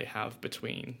communication that they have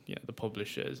between the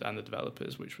publishers and the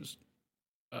developers, which was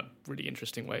a really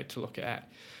interesting way to look at it.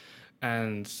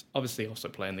 And obviously also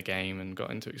playing the game and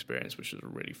got into experience, which was a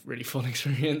really fun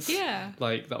experience. Yeah.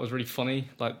 Like that was really funny.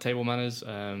 Like Table Manners,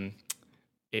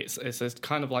 it's a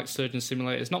kind of like Surgeon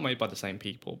Simulator. It's not made by the same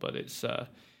people, but it's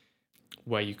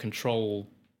where you control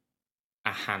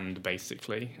a hand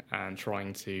basically, and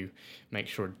trying to make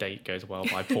sure a date goes well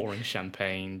by pouring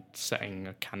champagne, setting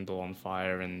a candle on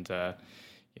fire, and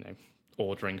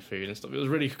ordering food and stuff. It was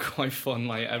really quite fun.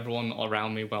 Like, everyone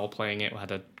around me while playing it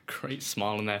had a great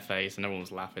smile on their face, and everyone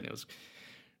was laughing. It was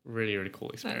really, really cool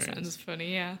experience. That sounds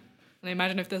funny, yeah. And I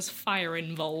imagine if there's fire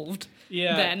involved,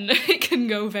 yeah, then it can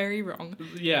go very wrong.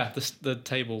 Yeah, the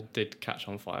table did catch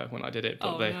on fire when I did it,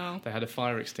 but they had a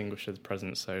fire extinguisher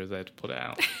present, so they'd put it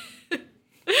out.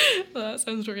 Well, that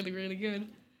sounds really, really good.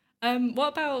 What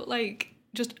about, like,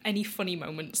 just any funny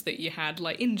moments that you had,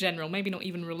 like, in general, maybe not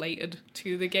even related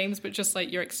to the games, but just,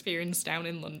 like, your experience down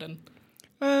in London?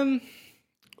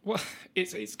 Well,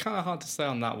 it's kind of hard to say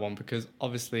on that one, because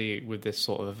obviously with this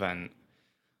sort of event,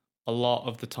 a lot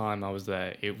of the time I was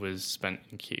there, it was spent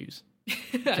in queues.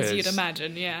 As you'd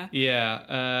imagine, yeah.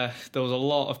 Yeah, there was a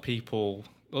lot of people.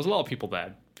 There was a lot of people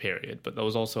there, period. But there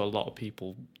was also a lot of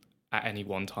people at any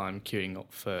one time queuing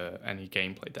up for any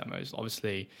gameplay demos.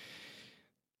 Obviously,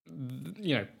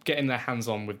 getting their hands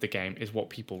on with the game is what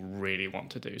people really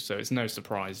want to do. So it's no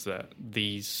surprise that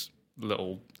these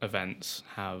little events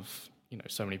have,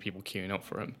 so many people queuing up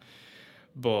for them.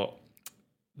 But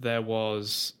there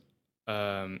was,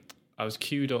 I was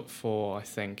queued up for, I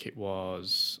think it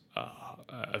was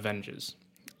Avengers,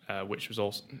 which was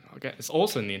also, I guess, it's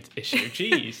also in the issue.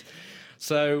 Jeez.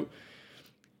 So,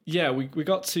 yeah, we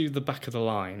got to the back of the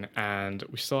line, and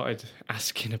we started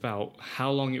asking about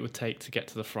how long it would take to get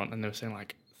to the front, and they were saying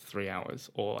like 3 hours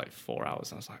or like 4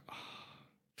 hours. And I was like,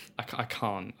 I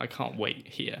can't wait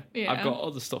here. Yeah. I've got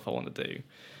other stuff I want to do.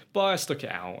 But I stuck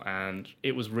it out, and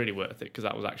it was really worth it, because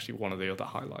that was actually one of the other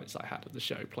highlights I had of the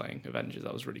show, playing Avengers.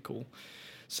 That was really cool.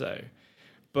 So,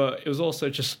 but it was also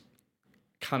just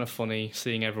kind of funny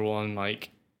seeing everyone, like,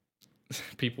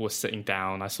 people were sitting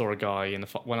down. I saw a guy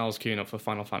when I was queuing up for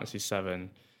Final Fantasy VII.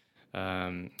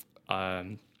 There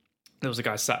was a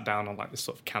guy sat down on like this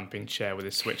sort of camping chair with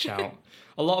his Switch out.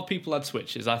 A lot of people had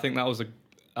Switches. I think that was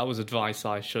advice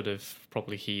I should have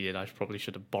probably heeded. I probably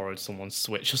should have borrowed someone's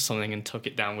Switch or something and took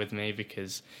it down with me,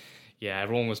 because, yeah,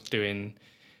 everyone was doing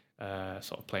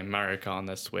sort of playing Mario Kart on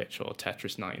their Switch or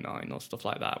Tetris 99 or stuff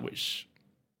like that, which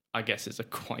I guess is a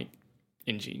quite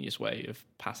ingenious way of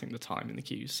passing the time in the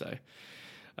queues.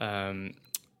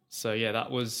 So yeah,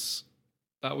 that was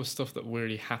stuff that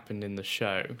really happened in the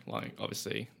show. Like,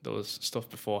 obviously there was stuff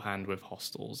beforehand with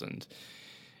hostels and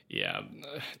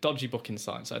dodgy booking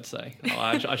sites, I'd say.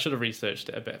 I should have researched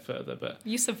it a bit further, but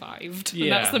you survived. Yeah,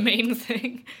 and that's the main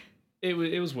thing. It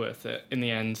was worth it in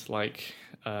the end. Like,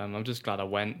 I'm just glad I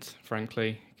went,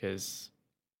 frankly, because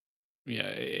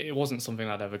it wasn't something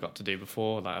I'd ever got to do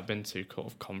before. Like, I've been to kind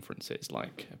of conferences,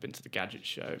 like I've been to the Gadget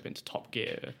Show, I've been to Top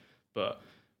Gear, but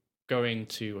going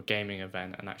to a gaming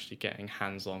event and actually getting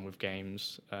hands-on with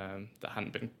games that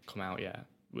hadn't been come out yet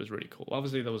was really cool.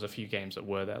 Obviously, there was a few games that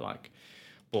were there, like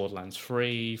Borderlands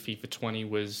 3, FIFA 20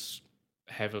 was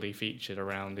heavily featured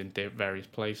around in various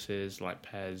places, like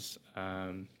PES.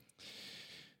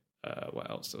 What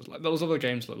else? There was other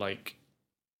games that, like,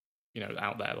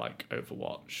 out there, like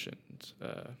Overwatch and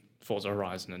Forza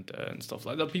Horizon and stuff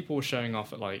like that. People were showing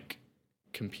off at like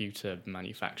computer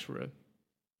manufacturer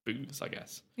booths, I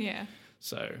guess. Yeah.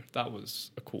 So that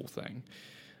was a cool thing.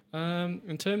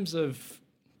 In terms of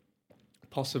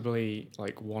possibly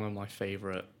like one of my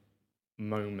favorite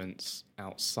moments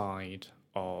outside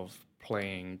of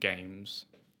playing games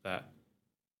that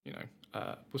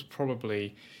was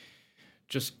probably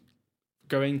just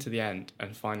going to the end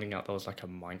and finding out there was like a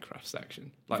Minecraft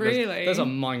section. Like, really? There was a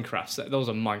Minecraft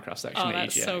section at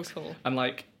that's EGX. so cool. And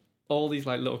like all these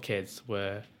like little kids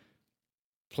were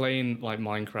playing like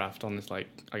Minecraft on this, like,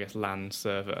 I guess, LAN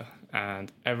server,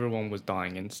 and everyone was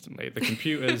dying instantly. The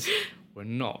computers were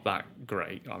not that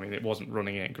great. I mean, it wasn't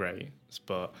running it great,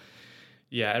 but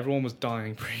yeah, everyone was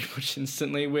dying pretty much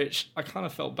instantly, which I kind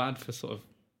of felt bad for, sort of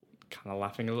kind of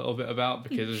laughing a little bit about,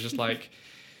 because it was just like,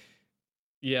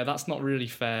 yeah, that's not really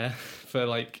fair for,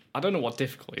 like, I don't know what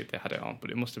difficulty they had it on,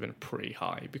 but it must have been pretty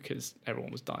high, because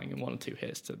everyone was dying in 1 or 2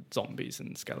 hits to zombies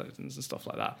and skeletons and stuff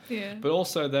like that. Yeah. But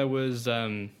also there was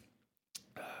a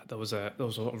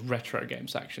retro game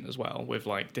section as well, with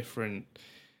like different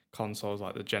consoles,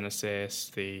 like the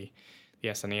Genesis, the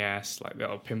SNES, like the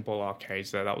pinball arcades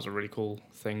there. That was a really cool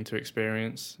thing to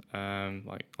experience.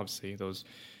 Like, obviously those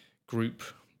group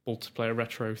multiplayer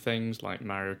retro things like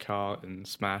Mario Kart and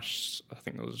Smash. I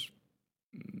think there was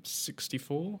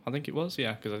 64, I think it was,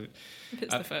 yeah, because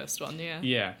it's the first one, yeah.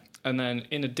 Yeah, and then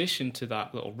in addition to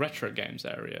that little retro games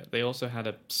area, they also had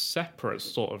a separate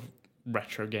sort of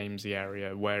retro gamesy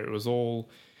area where it was all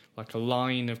like a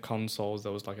line of consoles.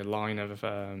 There was like a line of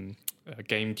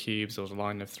GameCubes. There was a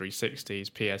line of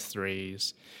 360s,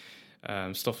 PS3s,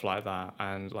 stuff like that.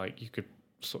 And like you could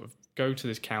sort of go to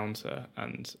this counter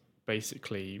and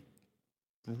basically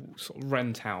sort of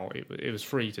rent out. It was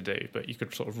free to do, but you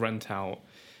could sort of rent out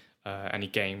any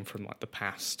game from like the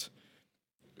past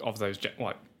of those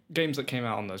like games that came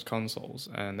out on those consoles,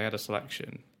 and they had a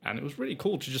selection, and it was really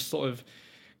cool to just sort of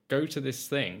go to this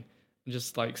thing and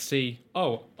just like see,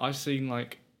 oh, I've seen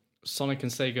like Sonic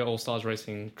and Sega All-Stars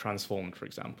Racing Transformed, for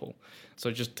example.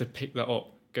 So just to pick that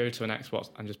up, go to an Xbox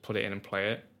and just put it in and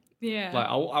play it. Yeah. Like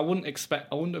I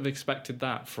wouldn't have expected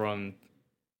that from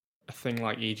a thing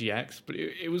like EGX, but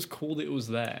it was cool that it was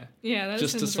there. Yeah, that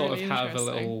just to sort really of have a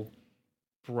little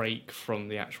break from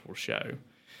the actual show.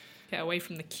 Get away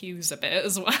from the queues a bit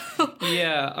as well.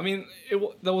 Yeah, I mean,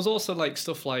 there was also like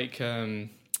stuff like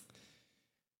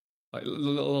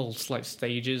little like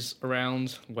stages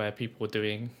around where people were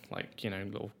doing like, you know,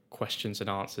 little questions and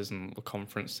answers and little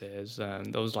conferences. There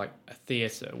was like a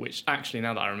theatre, which actually,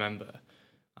 now that I remember,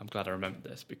 I'm glad I remembered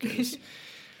this because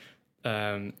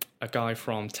a guy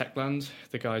from Techland,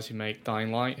 the guys who make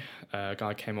Dying Light, a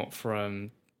guy came up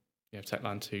from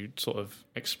Techland to sort of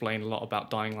explain a lot about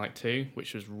Dying Light 2,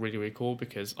 which was really, really cool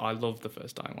because I loved the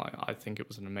first Dying Light. I think it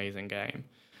was an amazing game.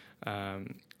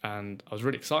 And I was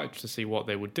really excited to see what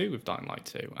they would do with Dying Light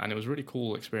 2. And it was a really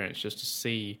cool experience just to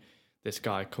see this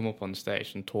guy come up on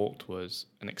stage and talk to us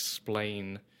and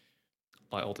explain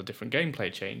like all the different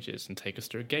gameplay changes and take us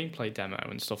through a gameplay demo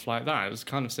and stuff like that. It was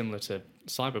kind of similar to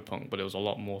Cyberpunk, but it was a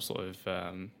lot more sort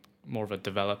of more of a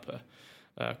developer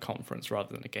conference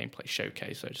rather than a gameplay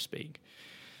showcase, so to speak.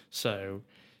 So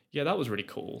yeah, that was really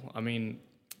cool. I mean,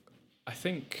 I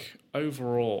think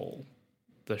overall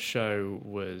the show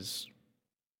was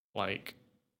like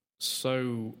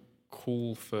so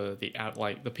cool for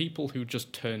the people who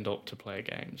just turned up to play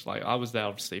games. Like I was there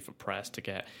obviously for press to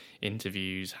get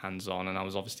interviews hands-on, and I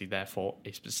was obviously there for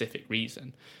a specific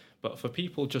reason. But for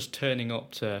people just turning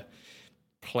up to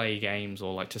play games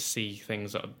or like to see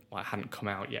things that like hadn't come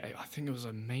out yet, I think it was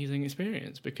an amazing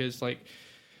experience because like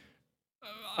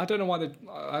I don't know why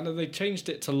I know they changed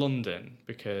it to London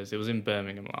because it was in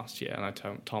Birmingham last year,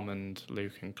 and Tom and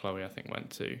Luke and Chloe I think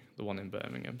went to the one in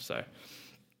Birmingham. So,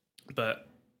 but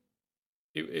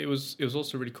it was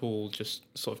also really cool just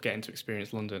sort of getting to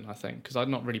experience London, I think, because I'd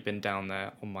not really been down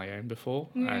there on my own before,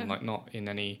 and like not in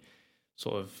any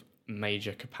sort of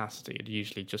major capacity. I'd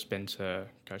usually just been to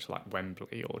go to like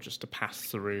Wembley or just to pass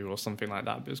through or something like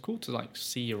that. But it was cool to like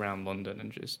see around London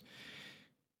and just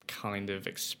kind of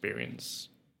experience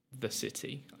the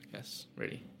city, I guess,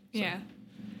 really. So. Yeah.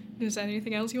 Is there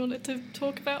anything else you wanted to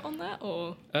talk about on that,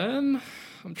 or? I'm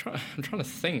trying to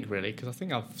think really, because I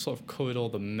think I've sort of covered all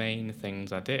the main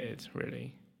things I did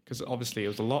really. Because obviously it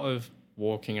was a lot of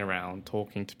walking around,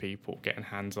 talking to people, getting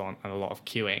hands-on, and a lot of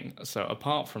queuing. So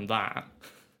apart from that,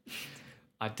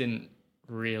 I didn't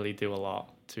really do a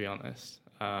lot, to be honest.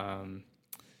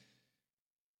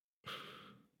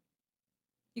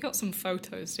 You got some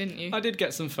photos, didn't you? I did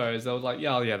get some photos. I was like,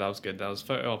 yeah, that was good. There was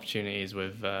photo opportunities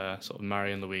with sort of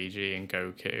Mario and Luigi and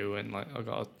Goku, and like I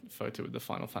got a photo with the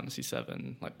Final Fantasy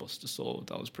VII, like Buster Sword.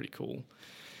 That was pretty cool.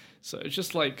 So it's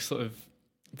just like sort of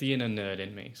the inner nerd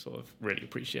in me sort of really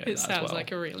appreciated that as well. It sounds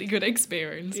like a really good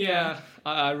experience. Yeah,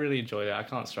 I really enjoyed it. I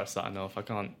can't stress that enough. I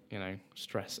can't,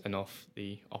 stress enough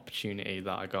the opportunity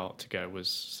that I got to go was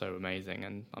so amazing,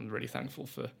 and I'm really thankful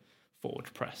for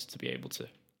Forge Press to be able to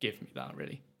give me that,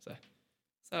 really.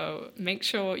 So make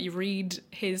sure you read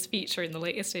his feature in the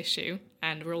latest issue,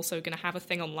 and we're also going to have a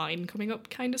thing online coming up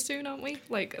kind of soon, aren't we?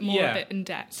 Like more of it in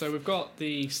depth. So we've got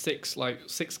the six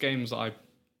games that I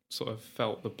sort of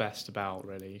felt the best about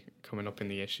really coming up in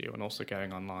the issue and also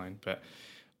going online. But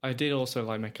I did also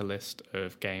like make a list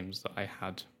of games that I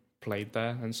had played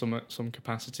there in some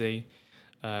capacity.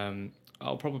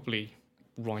 I'll probably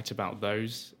write about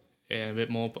those a bit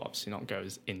more, but obviously not go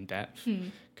as in depth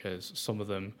because some of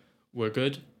them were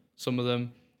good, some of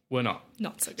them were not.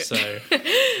 Not so good. So,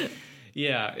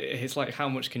 yeah, it's like how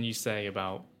much can you say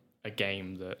about a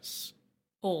game that's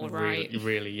all right?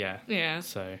 Really, yeah. Yeah.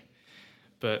 So,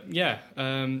 but yeah,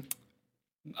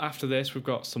 after this we've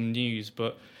got some news,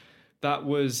 but that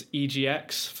was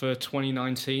EGX for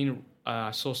 2019.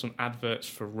 I saw some adverts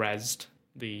for Rezzed,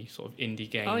 the sort of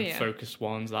indie game focused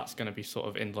ones. That's going to be sort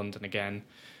of in London again,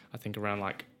 I think around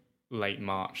like late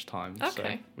March time.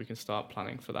 Okay. So we can start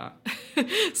planning for that.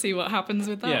 See what happens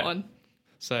with that one.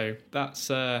 So that's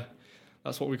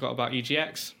what we've got about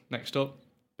EGX. Next up,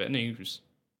 bit of news.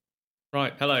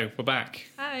 Right, hello, we're back.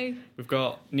 Hi. We've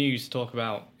got news to talk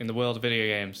about in the world of video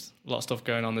games. A lot of stuff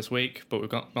going on this week, but we've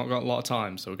not got a lot of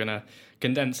time, so we're going to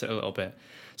condense it a little bit.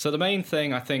 So the main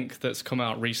thing I think that's come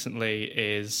out recently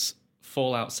is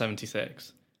Fallout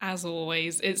 76. As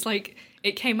always, it's like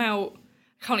it came out.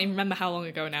 I can't even remember how long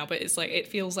ago now, but it's like it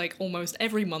feels like almost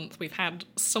every month we've had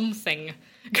something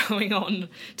going on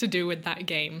to do with that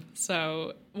game.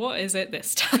 So what is it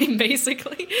this time,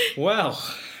 basically? Well,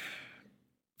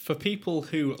 for people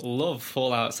who love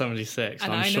Fallout 76,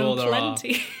 And I'm I sure know there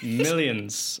plenty. are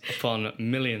millions upon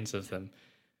millions of them.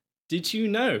 Did you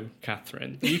know,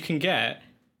 Catherine, you can get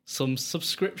some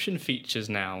subscription features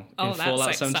now in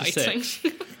Fallout 76?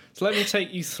 So let me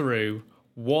take you through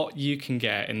what you can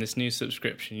get in this new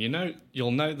subscription.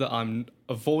 You'll note that I'm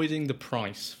avoiding the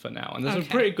price for now, and there's a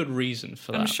pretty good reason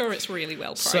for that. I'm sure it's really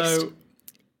well priced. So,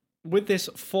 with this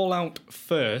Fallout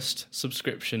First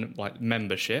subscription, like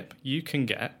membership, you can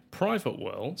get private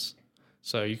worlds.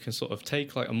 So you can sort of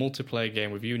take like a multiplayer game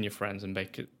with you and your friends and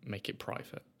make it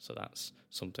private. So that's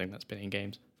something that's been in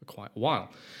games for quite a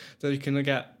while. So you can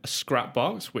get a scrap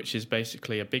box, which is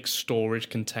basically a big storage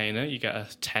container. You get a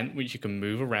tent which you can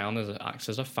move around as it acts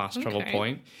as a fast travel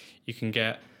point. You can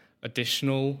get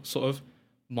additional sort of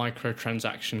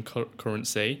microtransaction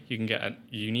currency. You can get a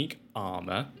unique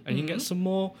armor, and you can get some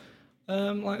more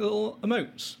like little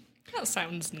emotes. That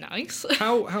sounds nice.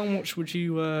 How much would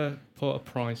you put a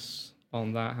price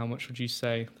on that? How much would you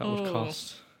say that would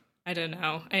cost? I don't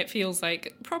know. It feels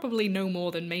like probably no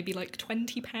more than maybe like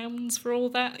 £20 for all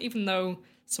that, even though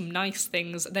some nice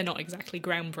things, they're not exactly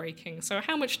groundbreaking. So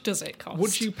how much does it cost?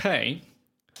 Would you pay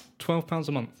 £12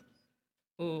 a month?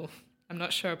 Oh, I'm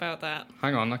not sure about that.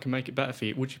 Hang on, I can make it better for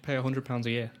you. Would you pay £100 a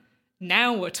year?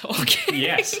 Now we're talking.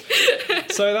 Yes.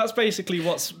 So that's basically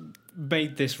what's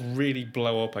made this really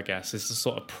blow up, I guess, is the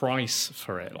sort of price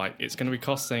for it. Like, it's going to be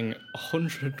costing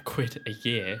 £100 a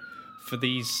year for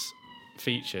these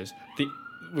features.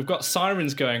 We've got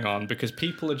sirens going on because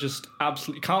people are just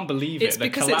absolutely can't believe it's it. They're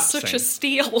because collapsing. it's such a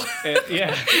steal.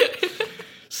 Yeah.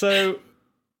 So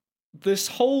this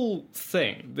whole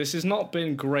thing, this has not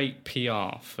been great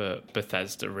PR for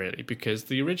Bethesda, really, because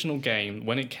the original game,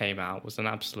 when it came out, was an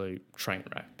absolute train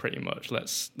wreck, pretty much.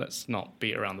 Let's not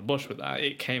beat around the bush with that.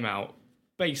 It came out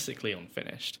basically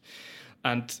unfinished.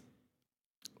 And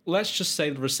let's just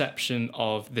say the reception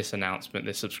of this announcement,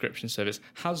 this subscription service,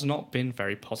 has not been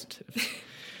very positive.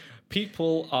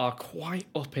 People are quite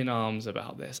up in arms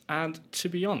about this. And to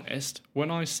be honest,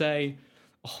 when I say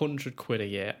 £100 a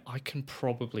year, I can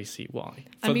probably see why.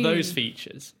 For those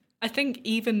features. I think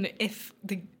even if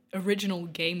the original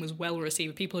game was well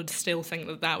received, people would still think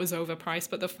that that was overpriced.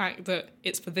 But the fact that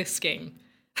it's for this game,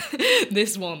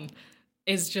 this one,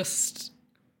 is just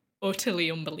utterly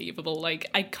unbelievable. Like,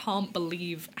 I can't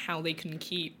believe how they can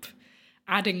keep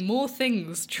adding more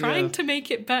things, trying to make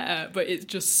it better, but it's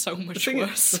just so much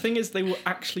worse. The thing is, they were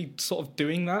actually sort of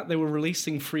doing that. They were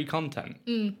releasing free content.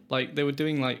 Like, they were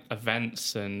doing, like,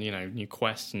 events and, new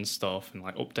quests and stuff and,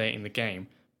 like, updating the game.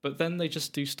 But then they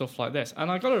just do stuff like this. And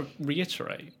I gotta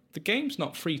reiterate, the game's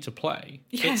not free to play.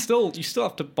 Yeah. You still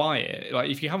have to buy it. Like,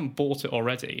 if you haven't bought it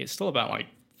already, it's still about, like,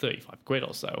 £35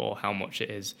 or so, or how much it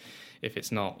is if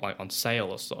it's not, like, on sale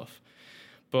or stuff.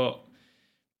 But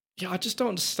yeah, I just don't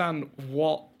understand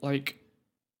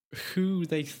who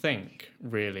they think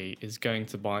really is going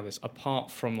to buy this, apart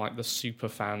from like the super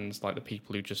fans, like the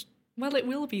people who just... Well, it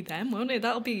will be them, won't it?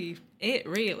 That'll be it,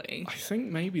 really. I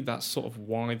think maybe that's sort of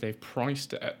why they've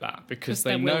priced it at that, because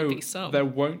they know there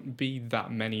won't be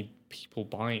that many people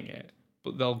buying it,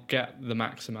 but they'll get the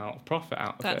max amount of profit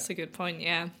out of it. That's a good point,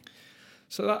 yeah.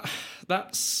 So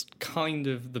that's kind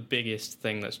of the biggest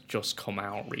thing that's just come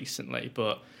out recently,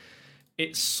 but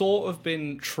it's sort of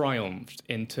been triumphed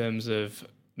in terms of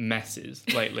messes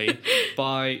lately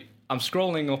by... I'm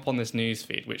scrolling up on this news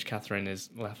feed, which Catherine is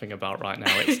laughing about right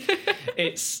now.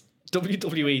 It's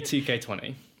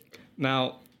WWE2K20.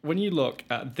 Now, when you look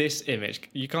at this image,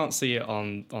 you can't see it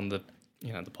on the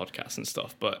the podcast and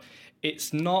stuff, but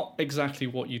it's not exactly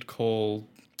what you'd call,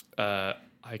 I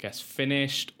guess,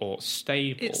 finished or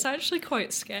stable. It's actually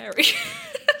quite scary.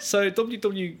 So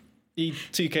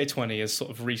WWE2K20 has sort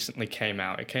of recently came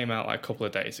out. It came out like a couple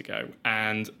of days ago,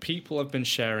 and people have been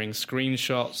sharing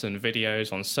screenshots and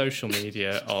videos on social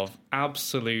media of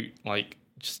absolute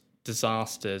just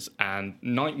disasters and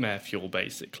nightmare fuel,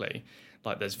 basically.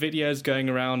 Like, there's videos going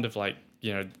around of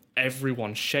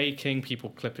everyone shaking,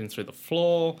 people clipping through the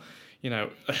floor,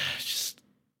 just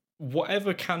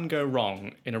whatever can go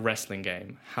wrong in a wrestling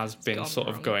game has been sort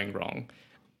of going wrong.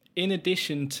 In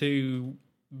addition to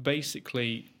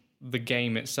basically the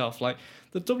game itself, like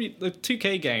the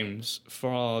 2K games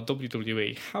for our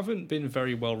WWE haven't been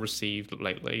very well received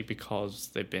lately because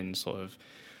they've been sort of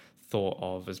thought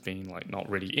of as being like not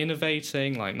really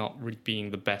innovating, like not really being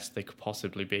the best they could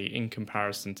possibly be in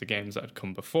comparison to games that had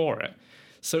come before it.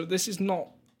 So this is not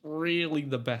really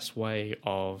the best way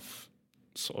of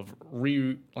sort of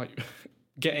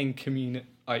getting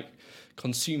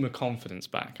consumer confidence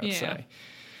back, I'd say.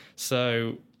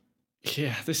 So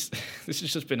yeah, this has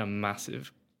just been a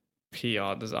massive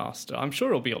PR disaster. I'm sure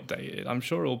it'll be updated. I'm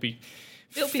sure it'll be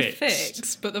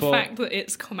fixed. But the fact that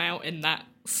it's come out in that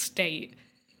state,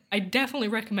 I definitely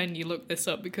recommend you look this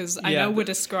up, because I know we're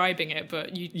describing it,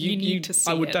 but you need to see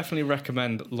it. I would definitely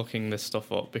recommend looking this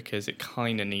stuff up, because it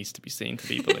kind of needs to be seen to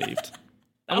be believed.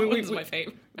 One's my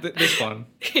favourite. This one.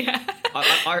 Yeah.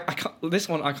 I can't, this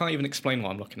one, I can't even explain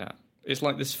what I'm looking at. It's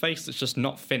like this face that's just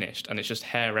not finished, and it's just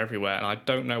hair everywhere, and I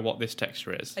don't know what this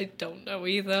texture is. I don't know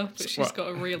either, but she's got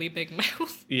a really big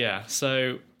mouth. Yeah,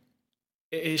 so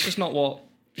it's just not what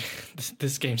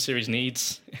this game series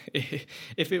needs.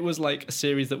 If it was like a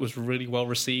series that was really well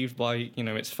received by,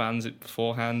 its fans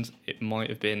beforehand, it might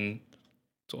have been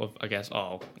sort of, I guess,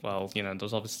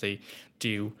 there's obviously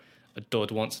do a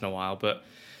dud once in a while, but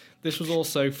this was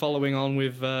also following on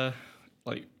with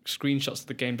screenshots of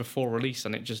the game before release,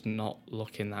 and it just not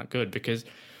looking that good, because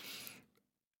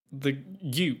the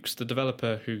EGX, the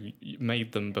developer who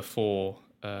made them before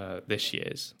this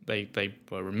year's, they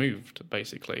were removed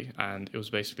basically, and it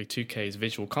was basically 2K's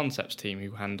visual concepts team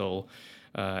who handle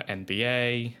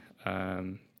NBA.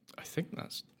 I think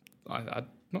I'm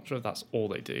not sure if that's all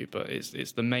they do, but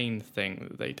it's the main thing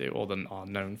that they do or are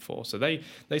known for. So they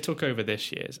took over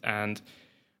this year's, and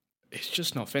it's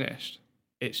just not finished.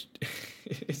 It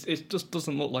just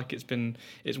doesn't look like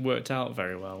it's worked out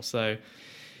very well. So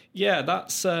yeah,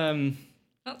 that's that.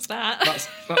 That's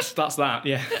that.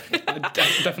 Yeah, I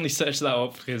definitely search that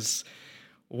up, because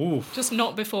just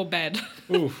not before bed.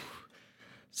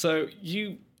 So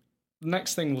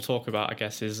next thing we'll talk about, I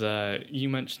guess, is you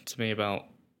mentioned to me about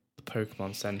the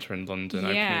Pokemon Center in London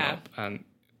opening up and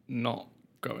not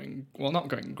going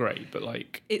great, but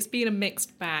it's been a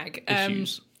mixed bag.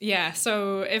 Issues.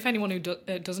 So if anyone who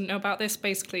doesn't know about this,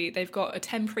 basically they've got a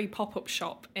temporary pop-up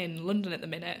shop in London at the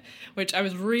minute, which I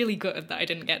was really gutted that I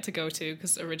didn't get to go to,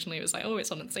 because originally it was like,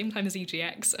 it's on at the same time as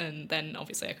EGX, and then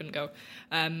obviously I couldn't go.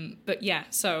 But yeah,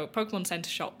 so Pokemon Center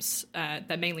shops,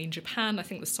 they're mainly in Japan. I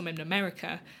think there's some in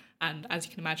America, and as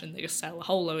you can imagine, they just sell a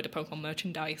whole load of Pokemon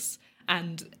merchandise,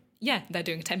 and yeah, they're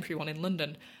doing a temporary one in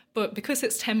London. But because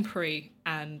it's temporary,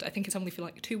 and I think it's only for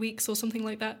 2 weeks or something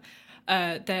like that,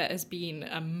 there has been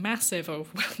a massive,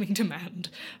 overwhelming demand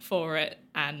for it.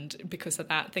 And because of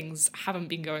that, things haven't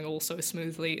been going all so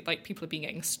smoothly. People have been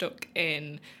getting stuck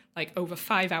in over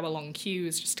 5-hour-long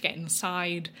queues just to get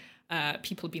inside.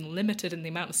 People have been limited in the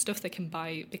amount of stuff they can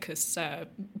buy, because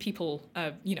people,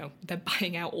 they're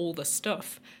buying out all the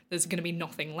stuff. There's going to be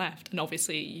nothing left. And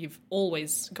obviously, you've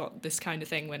always got this kind of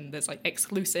thing when there's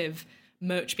exclusive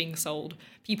merch being sold,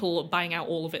 people buying out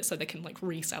all of it so they can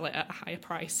resell it at a higher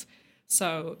price.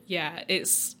 So yeah,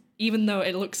 it's, even though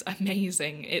it looks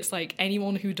amazing, it's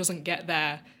anyone who doesn't get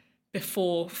there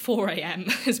before 4 a.m.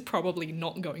 is probably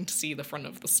not going to see the front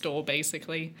of the store,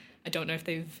 basically. I don't know if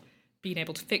they've been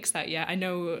able to fix that yet. I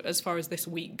know as far as this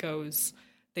week goes,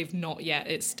 they've not yet.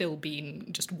 It's still been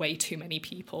just way too many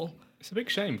people. It's a big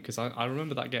shame, because I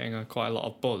remember that getting quite a lot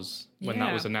of buzz when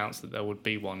that was announced that there would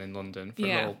be one in London for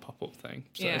a little pop-up thing.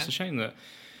 So it's a shame that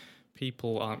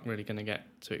people aren't really going to get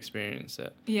to experience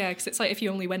it. Yeah, because it's if you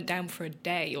only went down for a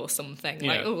day or something,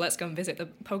 let's go and visit the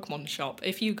Pokemon shop.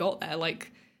 If you got there,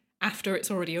 after it's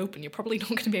already open, you're probably not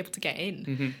going to be able to get in.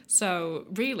 Mm-hmm. So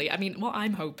really, I mean, what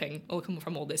I'm hoping will come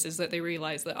from all this is that they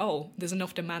realise that, there's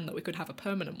enough demand that we could have a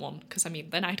permanent one, because,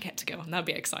 then I'd get to go, and that'd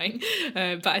be exciting.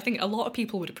 But I think a lot of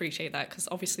people would appreciate that, because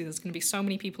obviously there's going to be so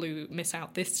many people who miss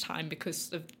out this time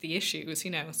because of the issues,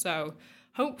 so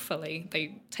hopefully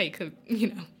they take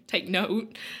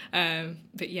note.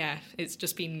 But yeah, it's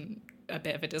just been a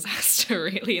bit of a disaster,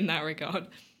 really, in that regard.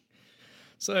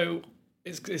 So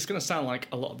it's going to sound like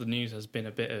a lot of the news has been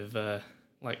a bit of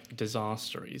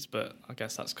disasteries, but I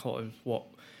guess that's kind of what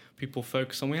people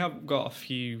focus on. We have got a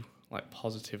few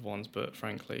positive ones, but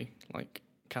frankly,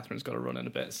 Catherine's got to run in a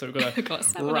bit, so we've got to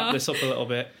wrap this up a little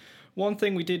bit. One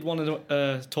thing we did want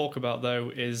to talk about,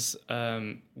 though, is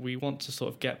we want to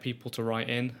sort of get people to write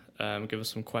in, give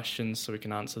us some questions so we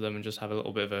can answer them, and just have a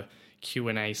little bit of a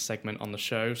Q&A segment on the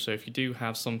show. So if you do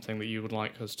have something that you would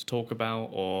like us to talk about,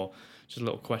 or just a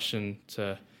little question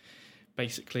to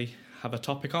basically have a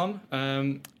topic on,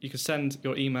 you can send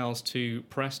your emails to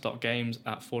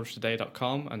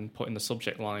press.games@forgetoday.com and put in the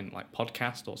subject line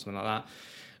podcast or something like that.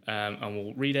 And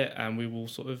we'll read it, and we will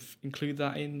sort of include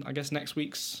that in, I guess, next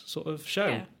week's sort of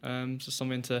show. So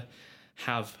something to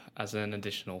have as an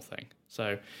additional thing.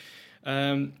 So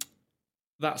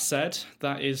that said,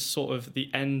 that is sort of the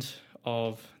end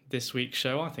of this week's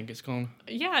show. I think it's gone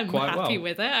I'm quite happy well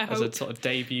with it. I as hope, a sort of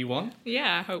debut one.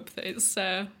 Yeah, I hope that it's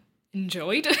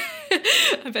enjoyed.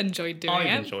 I've enjoyed doing it.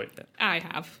 I've enjoyed it. I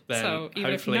have. Then so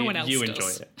even if no one else you does,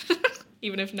 enjoyed it.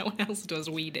 even if no one else does,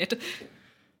 we did.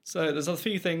 So there's a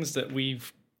few things that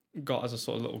we've got as a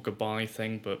sort of little goodbye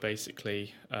thing, but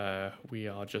basically we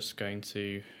are just going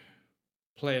to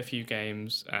play a few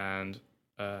games and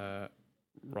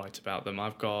write about them.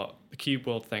 I've got the Cube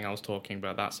World thing I was talking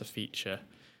about. That's a feature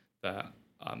that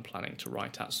I'm planning to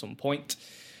write at some point.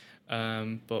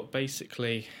 But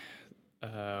basically,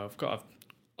 I've got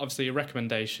obviously a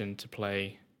recommendation to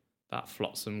play that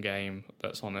Flotsam game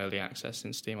that's on early access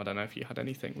in Steam. I don't know if you had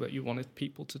anything that you wanted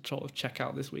people to sort of check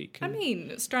out this week. I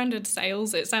mean, Stranded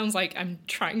sales, it sounds like I'm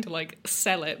trying to like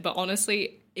sell it, but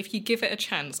honestly, if you give it a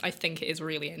chance, I think it is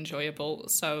really enjoyable.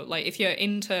 So like if you're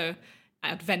into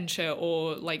adventure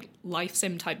or like life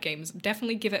sim type games,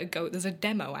 definitely give it a go. There's a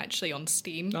demo actually on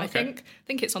Steam. Okay. I think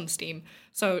it's on Steam.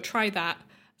 So try that,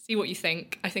 see what you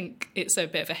think. I think it's a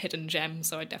bit of a hidden gem,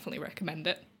 so I definitely recommend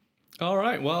it. All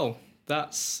right, well,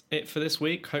 that's it for this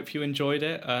week. Hope you enjoyed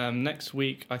it. Next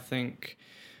week, I think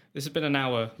this has been an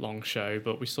hour-long show,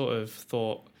 but we sort of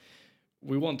thought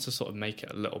we want to sort of make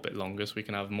it a little bit longer so we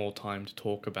can have more time to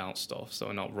talk about stuff, so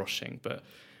we're not rushing. But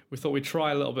we thought we'd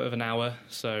try a little bit of an hour,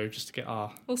 so just to get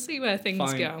our... We'll see where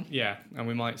things go. Yeah, and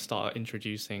we might start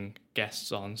introducing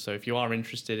guests on. So if you are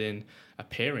interested in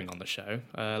appearing on the show,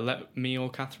 let me or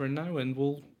Catherine know, and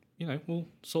we'll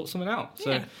sort something out.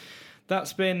 So. Yeah.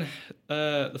 That's been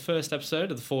the first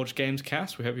episode of the Forge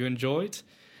Gamescast. We hope you enjoyed.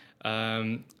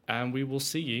 And we will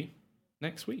see you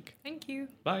next week. Thank you.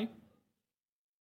 Bye.